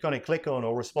that you kind of click on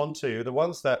or respond to are the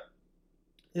ones that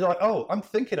you're like, oh, I'm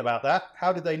thinking about that.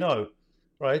 How did they know,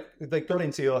 right? They got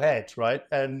into your head, right?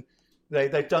 And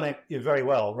they've done it very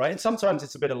well, right? And sometimes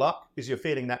it's a bit of luck because you're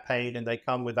feeling that pain and they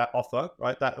come with that offer,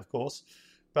 right? That, of course.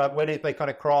 But when they kind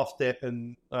of craft it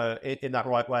and in that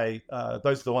right way,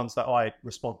 those are the ones that I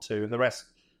respond to, and the rest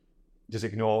just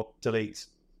ignore, delete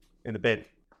in the bin.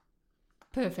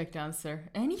 Perfect answer.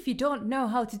 And if you don't know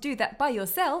how to do that by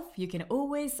yourself, you can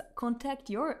always contact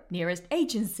your nearest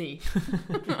agency.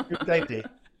 Good safety.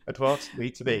 Advanced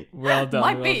B2B. Well done.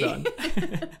 Might well be. done.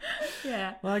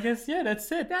 Yeah. Well, I guess,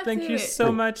 that's it. That's Thank you it.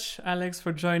 so much, Alex,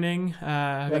 for joining.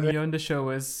 Having you on the show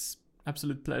was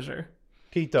absolute pleasure.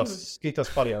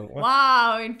 Kiitos paljon.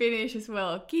 Wow, in Finnish as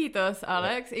well. Kiitos,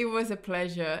 Alex. It was a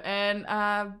pleasure. And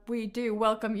we do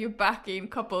welcome you back in a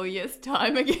couple of years'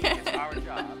 time again. It's our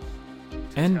job.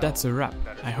 And that's a wrap.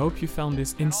 I hope you found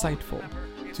this insightful.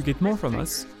 To get more from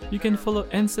us, you can follow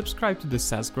and subscribe to the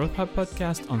SaaS Growth Hub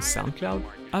Podcast on SoundCloud,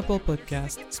 Apple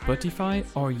Podcasts, Spotify,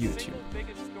 or YouTube.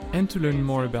 And to learn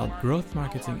more about growth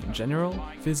marketing in general,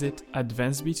 visit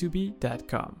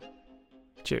advancedb2b.com.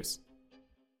 Cheers.